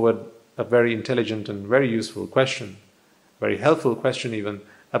put forward a very intelligent and very useful question, very helpful question even,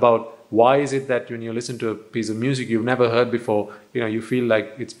 about why is it that when you listen to a piece of music you've never heard before, you feel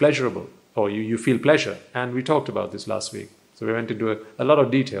like it's pleasurable, or you feel pleasure. And we talked about this last week. So we went into a lot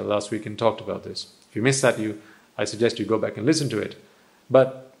of detail last week and talked about this. If you missed that, I suggest you go back and listen to it.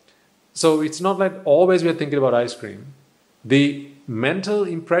 But, so it's not like always we're thinking about ice cream. The mental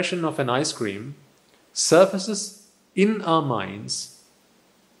impression of an ice cream surfaces in our minds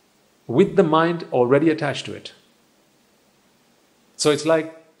with the mind already attached to it. So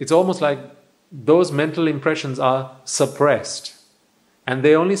it's almost like those mental impressions are suppressed and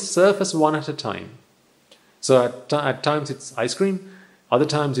they only surface one at a time. So at times it's ice cream, other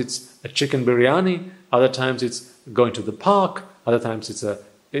times it's a chicken biryani, other times it's going to the park, other times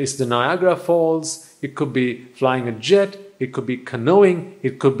it's the Niagara Falls, it could be flying a jet, it could be canoeing,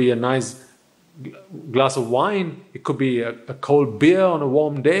 it could be a nice glass of wine, it could be a cold beer on a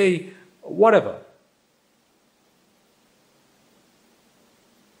warm day, whatever.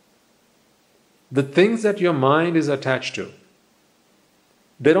 The things that your mind is attached to,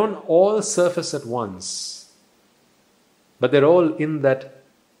 they don't all surface at once, but they're all in that.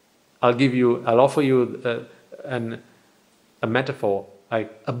 I'll offer you a metaphor,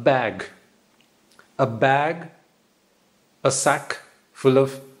 like a bag, a sack full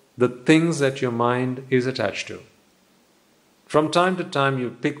of the things that your mind is attached to. From time to time,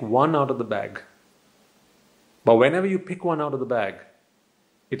 you pick one out of the bag. But whenever you pick one out of the bag,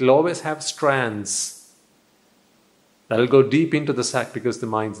 it'll always have strands that'll go deep into the sack because the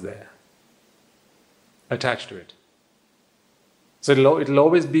mind's there, attached to it. So it'll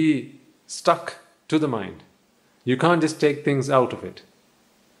always be stuck to the mind. You can't just take things out of it.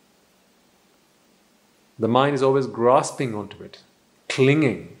 The mind is always grasping onto it,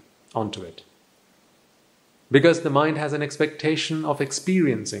 clinging onto it. Because the mind has an expectation of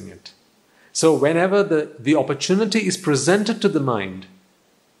experiencing it. So whenever the opportunity is presented to the mind,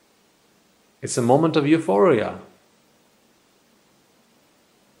 it's a moment of euphoria.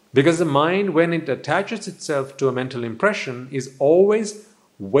 Because the mind, when it attaches itself to a mental impression, is always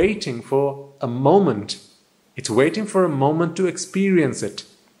waiting for a moment. It's waiting for a moment to experience it.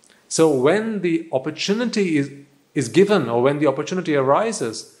 So when the opportunity is given, or when the opportunity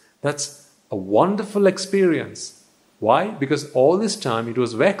arises, that's a wonderful experience. Why? Because all this time it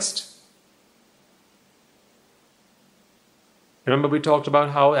was vexed. Remember we talked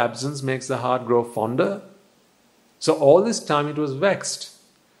about how absence makes the heart grow fonder? So all this time it was vexed.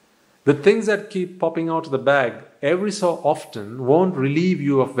 The things that keep popping out of the bag every so often won't relieve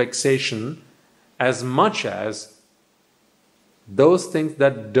you of vexation as much as those things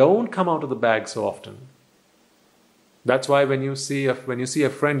that don't come out of the bag so often. That's why when you see a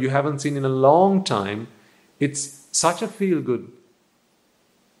friend you haven't seen in a long time, it's such a feel-good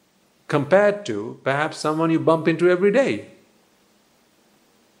compared to perhaps someone you bump into every day.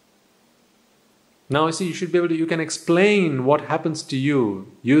 Now, you see, you can explain what happens to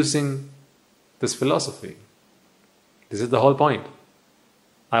you using this philosophy. This is the whole point.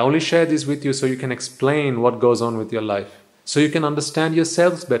 I only share this with you so you can explain what goes on with your life, so you can understand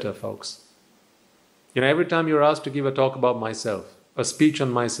yourselves better, folks. Every time you're asked to give a talk about myself, a speech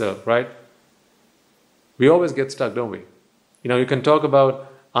on myself, right? We always get stuck, don't we? You can talk about,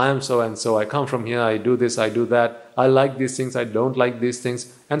 I am so and so, I come from here, I do this, I do that, I like these things, I don't like these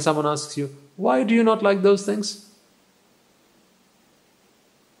things, and someone asks you, why do you not like those things?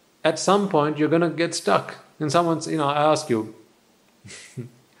 At some point, you're going to get stuck. And someone's, I ask you,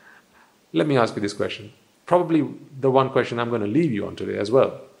 let me ask you this question. Probably the one question I'm going to leave you on today as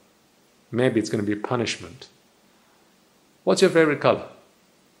well. Maybe it's going to be punishment. What's your favorite color?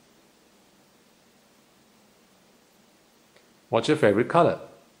 What's your favorite color?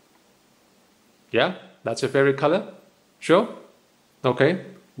 Yeah? That's your favorite color? Sure? Okay.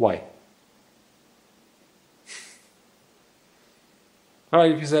 Why?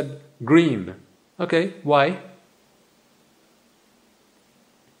 Alright, if you said green. Okay, why?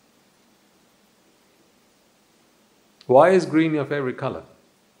 Why is green your favorite color?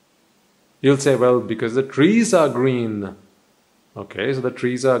 You'll say, well, because the trees are green. Okay, so the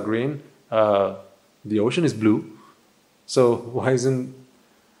trees are green. The ocean is blue. So why isn't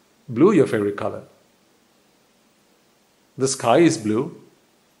blue your favorite color? The sky is blue.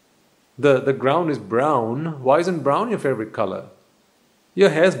 The ground is brown. Why isn't brown your favorite color? Your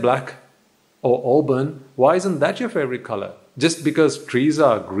hair's black or auburn. Why isn't that your favorite color? Just because trees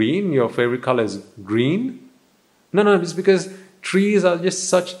are green, your favorite color is green? No, it's because trees are just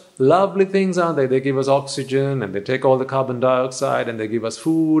such lovely things, aren't they? They give us oxygen and they take all the carbon dioxide and they give us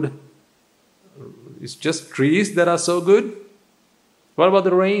food. It's just trees that are so good. What about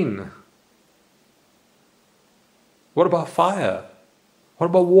the rain? What about fire? What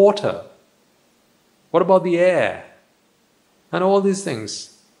about water? What about the air? And all these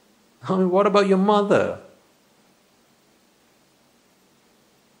things. I mean, what about your mother?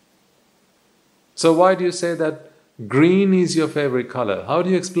 So why do you say that green is your favorite color? How do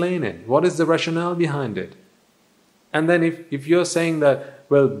you explain it? What is the rationale behind it? And then if you're saying that,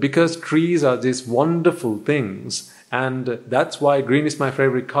 well, because trees are these wonderful things, and that's why green is my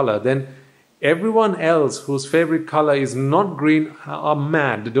favorite color, then everyone else whose favorite color is not green are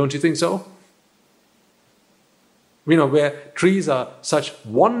mad, don't you think so? Where trees are such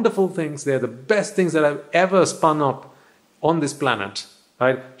wonderful things, they're the best things that have ever spun up on this planet,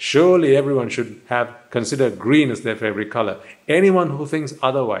 right? Surely everyone should consider green as their favorite color. Anyone who thinks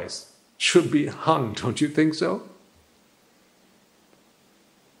otherwise should be hung, don't you think so?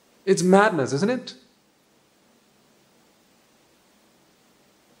 It's madness, isn't it?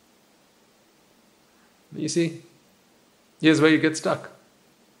 You see, here's where you get stuck.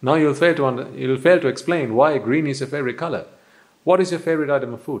 Now you'll fail to explain why green is your favorite color. What is your favorite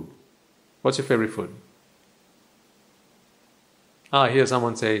item of food? What's your favorite food? I hear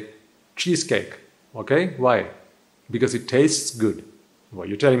someone say cheesecake. Okay, why? Because it tastes good. Well,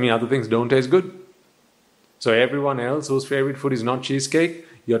 you're telling me other things don't taste good? So everyone else whose favorite food is not cheesecake,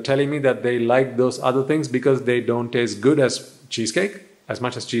 you're telling me that they like those other things because they don't taste good as cheesecake, as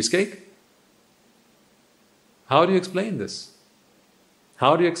much as cheesecake? How do you explain this?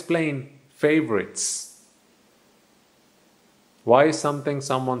 How do you explain favorites? Why is something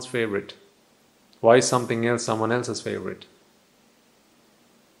someone's favorite? Why is something else someone else's favorite?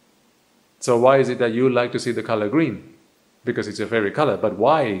 So why is it that you like to see the color green? Because it's your favorite color. But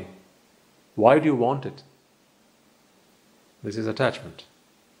why? Why do you want it? This is attachment.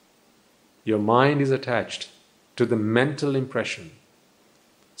 Your mind is attached to the mental impression.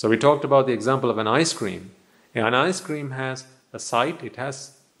 So we talked about the example of an ice cream. An ice cream has a sight, it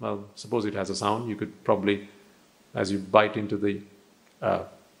has, well, suppose it has a sound. You could probably, as you bite into the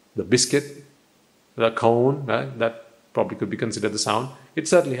biscuit, the cone, right, that probably could be considered the sound. It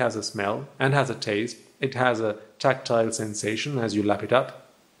certainly has a smell and has a taste. It has a tactile sensation as you lap it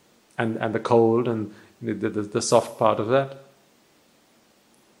up, and the cold and the soft part of that.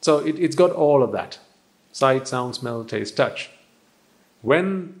 So it's got all of that. Sight, sound, smell, taste, touch.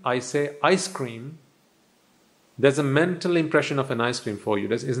 When I say ice cream, there's a mental impression of an ice cream for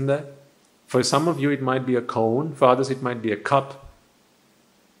you, isn't there? For some of you, it might be a cone. For others, it might be a cup.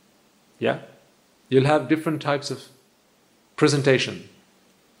 Yeah? You'll have different types of presentation.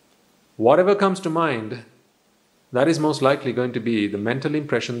 Whatever comes to mind, that is most likely going to be the mental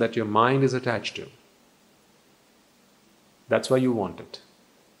impression that your mind is attached to. That's why you want it.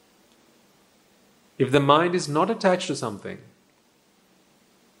 If the mind is not attached to something,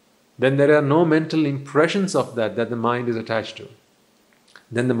 then there are no mental impressions of that the mind is attached to.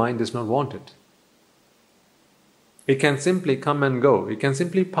 Then the mind does not want it. It can simply come and go. It can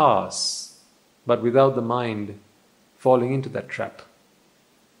simply pass, but without the mind falling into that trap.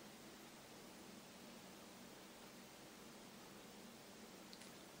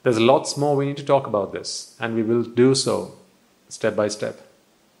 There's lots more we need to talk about this, and we will do so step by step.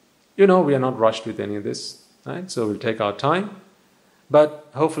 We are not rushed with any of this, right? So we'll take our time. But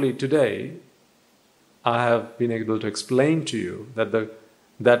hopefully today, I have been able to explain to you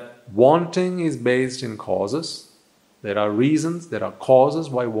that wanting is based in causes. There are reasons, there are causes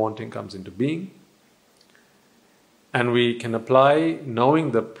why wanting comes into being. And we can apply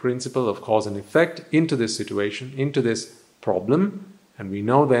knowing the principle of cause and effect into this situation, into this problem. And we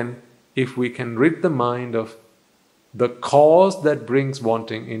know then, if we can rid the mind of the cause that brings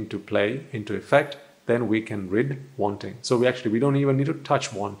wanting into play, into effect, then we can rid wanting. So we don't even need to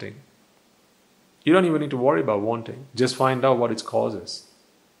touch wanting. You don't even need to worry about wanting. Just find out what its cause is.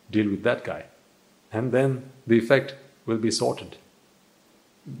 Deal with that guy. And then the effect will be sorted.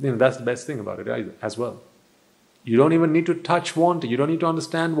 That's the best thing about it as well. You don't even need to touch wanting. You don't need to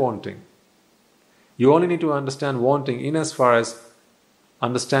understand wanting. You only need to understand wanting in as far as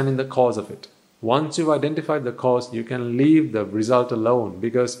understanding the cause of it. Once you've identified the cause, you can leave the result alone,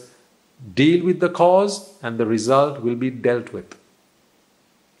 because deal with the cause and the result will be dealt with.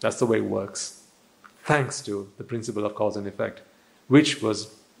 That's the way it works. Thanks to the principle of cause and effect, which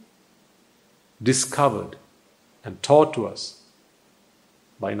was discovered and taught to us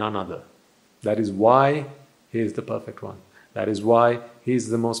by none other. That is why He is the perfect one. That is why He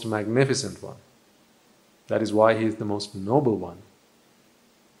is the most magnificent one. That is why He is the most noble one.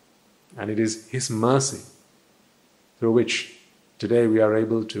 And it is His mercy through which today we are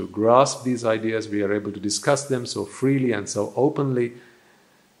able to grasp these ideas, we are able to discuss them so freely and so openly,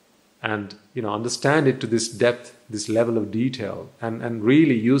 and understand it to this depth, this level of detail, and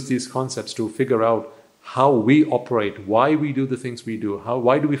really use these concepts to figure out how we operate, why we do the things we do,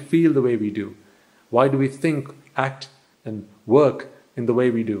 why do we feel the way we do, why do we think, act and work in the way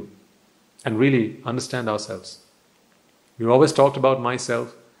we do, and really understand ourselves. We've always talked about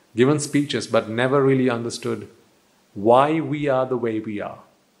myself, given speeches, but never really understood why we are the way we are.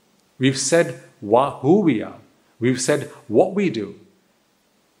 We've said who we are. We've said what we do.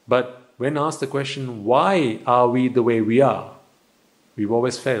 But when asked the question, why are we the way we are? We've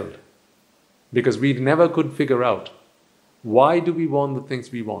always failed. Because we never could figure out, why do we want the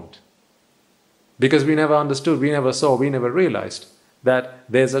things we want? Because we never understood, we never saw, we never realized that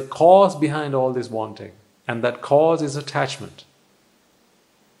there's a cause behind all this wanting. And that cause is attachment.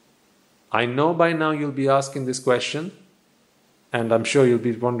 I know by now you'll be asking this question, and I'm sure you'll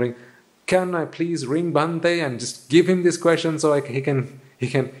be wondering, can I please ring Bhante and just give him this question so he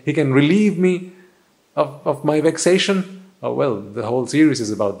can relieve me of my vexation? Oh well, the whole series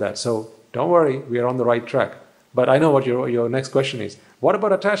is about that, so don't worry, we are on the right track. But I know what your next question is. What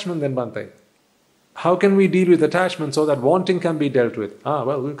about attachment then, Bhante? How can we deal with attachment so that wanting can be dealt with?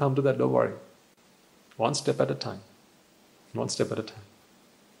 Well, we'll come to that, don't worry. One step at a time. One step at a time.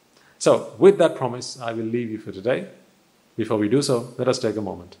 So, with that promise, I will leave you for today. Before we do so, let us take a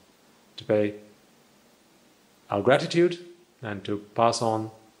moment to pay our gratitude and to pass on,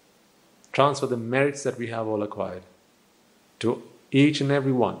 transfer the merits that we have all acquired to each and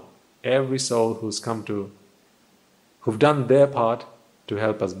every one, every soul who've done their part to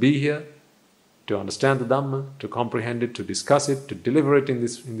help us be here, to understand the Dhamma, to comprehend it, to discuss it, to deliver it in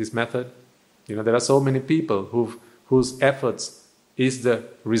this method. There are so many people whose efforts is the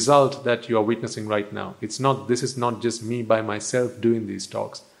result that you are witnessing right now. This is not just me by myself doing these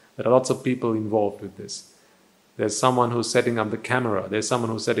talks. There are lots of people involved with this. There's someone who's setting up the camera. There's someone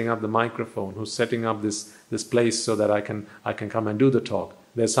who's setting up the microphone, who's setting up this place so that I can come and do the talk.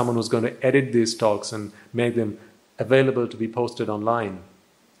 There's someone who's going to edit these talks and make them available to be posted online.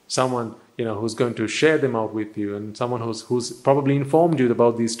 Someone who's going to share them out with you, and someone who's probably informed you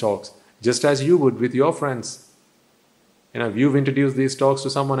about these talks, just as you would with your friends. If you've introduced these talks to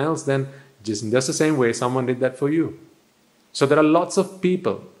someone else, then just in the same way, someone did that for you. So there are lots of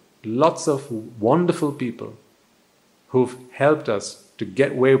people, lots of wonderful people who've helped us to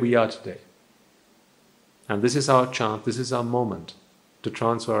get where we are today. And this is our chance, this is our moment to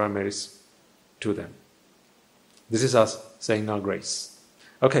transfer our merits to them. This is us saying our grace.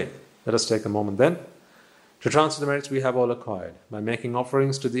 Okay, let us take a moment then to transfer the merits we have all acquired by making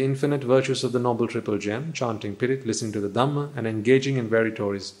offerings to the infinite virtues of the Noble Triple Gem, chanting Pirit, listening to the Dhamma, and engaging in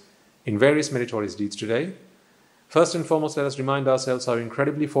various meritorious deeds today. First and foremost, let us remind ourselves how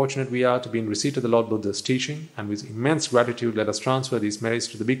incredibly fortunate we are to be in receipt of the Lord Buddha's teaching, and with immense gratitude let us transfer these merits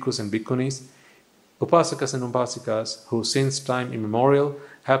to the bhikkhus and bhikkhunis, upasakas and upasikas, who since time immemorial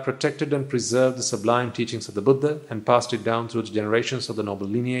have protected and preserved the sublime teachings of the Buddha and passed it down through the generations of the noble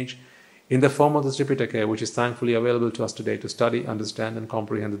lineage in the form of the Tripitaka, which is thankfully available to us today to study, understand and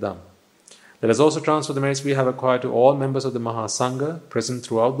comprehend the Dhamma. Let us also transfer the merits we have acquired to all members of the Mahasangha present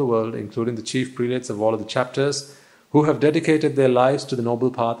throughout the world, including the chief prelates of all of the chapters, who have dedicated their lives to the noble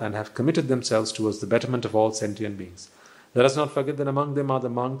path and have committed themselves towards the betterment of all sentient beings. Let us not forget that among them are the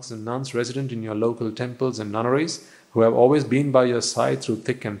monks and nuns resident in your local temples and nunneries, who have always been by your side through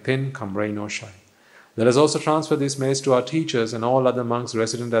thick and thin, come rain or shine. Let us also transfer these merits to our teachers and all other monks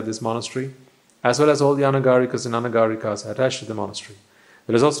resident at this monastery, as well as all the anagarikas and anagarikas attached to the monastery.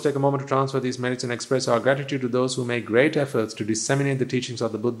 Let us also take a moment to transfer these merits and express our gratitude to those who make great efforts to disseminate the teachings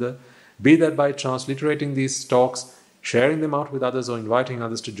of the Buddha, be that by transliterating these talks, sharing them out with others or inviting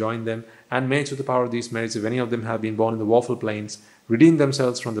others to join them, and may through the power of these merits, if any of them have been born in the woeful plains, redeem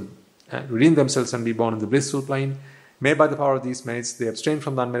themselves and be born in the blissful plane. May by the power of these merits they abstain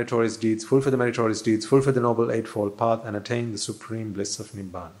from the unmeritorious deeds, fulfill the meritorious deeds, fulfill the noble eightfold path, and attain the supreme bliss of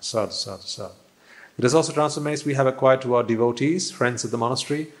Nibbana. Sadhu, sadhu, sadhu. Let us also transfer merits we have acquired to our devotees, friends of the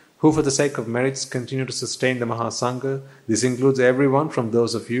monastery, who for the sake of merits continue to sustain the Mahasangha. This includes everyone from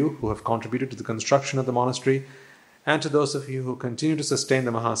those of you who have contributed to the construction of the monastery, and to those of you who continue to sustain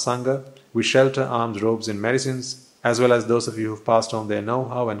the Mahasangha with shelter, arms, robes, and medicines, as well as those of you who have passed on their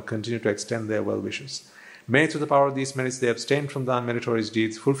know-how and continue to extend their well-wishes. May through the power of these merits they abstain from the unmeritorious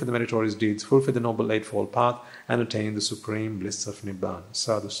deeds, fulfill the meritorious deeds, fulfill the noble eightfold path, and attain the supreme bliss of Nibbana.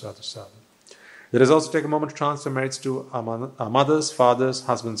 Sadhu, sadhu, sadhu. Let us also take a moment to transfer merits to our mothers, fathers,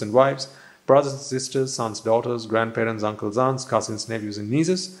 husbands and wives, brothers and sisters, sons, daughters, grandparents, uncles, aunts, cousins, nephews and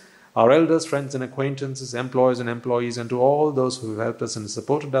nieces, our elders, friends and acquaintances, employers and employees, and to all those who have helped us and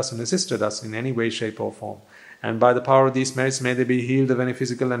supported us and assisted us in any way, shape or form. And by the power of these merits, may they be healed of any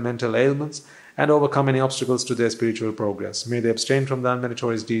physical and mental ailments and overcome any obstacles to their spiritual progress. May they abstain from the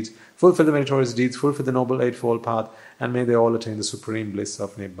unmeritorious deeds, fulfill the meritorious deeds, fulfill the noble eightfold path, and may they all attain the supreme bliss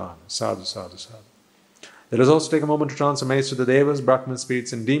of Nibbana. Sadhu, sadhu, sadhu. Let us also take a moment to transfer merits to the Devas, Brahmins,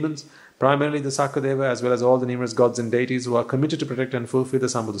 spirits and demons, primarily the Sakadeva, as well as all the numerous gods and deities who are committed to protect and fulfill the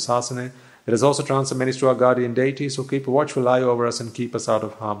Sambuddha Sasana. Let us also transfer merits to our guardian deities who keep a watchful eye over us and keep us out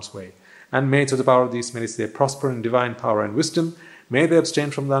of harm's way. And may through the power of these merits they prosper in divine power and wisdom. May they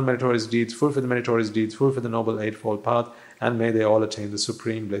abstain from the unmeritorious deeds, fulfill the meritorious deeds, fulfill the noble eightfold path, and may they all attain the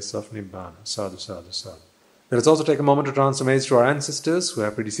supreme bliss of Nibbana. Sadhu, sadhu, sadhu. Let us also take a moment to transfer merits to our ancestors who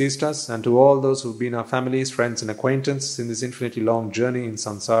have predeceased us, and to all those who have been our families, friends and acquaintances in this infinitely long journey in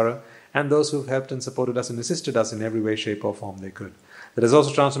samsara, and those who have helped and supported us and assisted us in every way, shape or form they could. Let us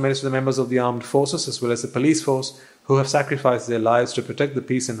also transfer merits to the members of the armed forces as well as the police force who have sacrificed their lives to protect the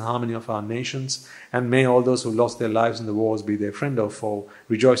peace and harmony of our nations, and may all those who lost their lives in the wars, be their friend or foe,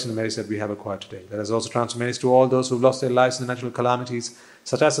 rejoice in the merits that we have acquired today. Let us also transfer merits to all those who have lost their lives in the natural calamities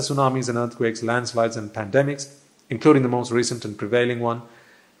such as the tsunamis and earthquakes, landslides and pandemics, including the most recent and prevailing one,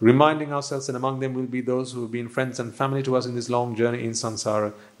 reminding ourselves that among them will be those who have been friends and family to us in this long journey in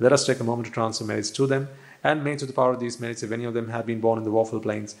samsara. Let us take a moment to transfer merits to them, and may through the power of these merits, if any of them have been born in the woeful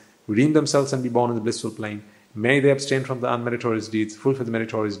plains, redeem themselves and be born in the blissful plane. May they abstain from the unmeritorious deeds, fulfill the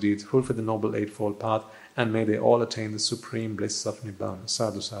meritorious deeds, fulfill the noble eightfold path, and may they all attain the supreme bliss of Nibbana.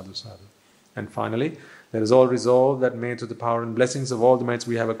 Sadhu, sadhu, sadhu. And finally, let us all resolve that may through the power and blessings of all the merits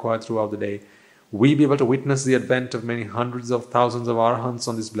we have acquired throughout the day, we be able to witness the advent of many hundreds of thousands of arahants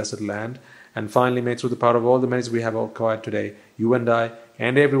on this blessed land. And finally, may through the power of all the merits we have acquired today, you and I,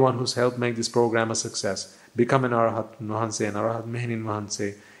 and everyone who's helped make this program a success, become an arahat Mahanse, an arahat Mehenin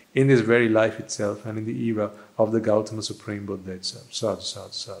Mahanse, in this very life itself and in the era of the Gautama Supreme Buddha itself. Sadhu,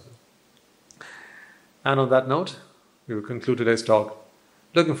 sadhu, sadhu. And on that note, we will conclude today's talk.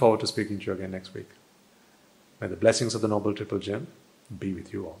 Looking forward to speaking to you again next week. May the blessings of the Noble Triple Gem be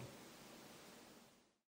with you all.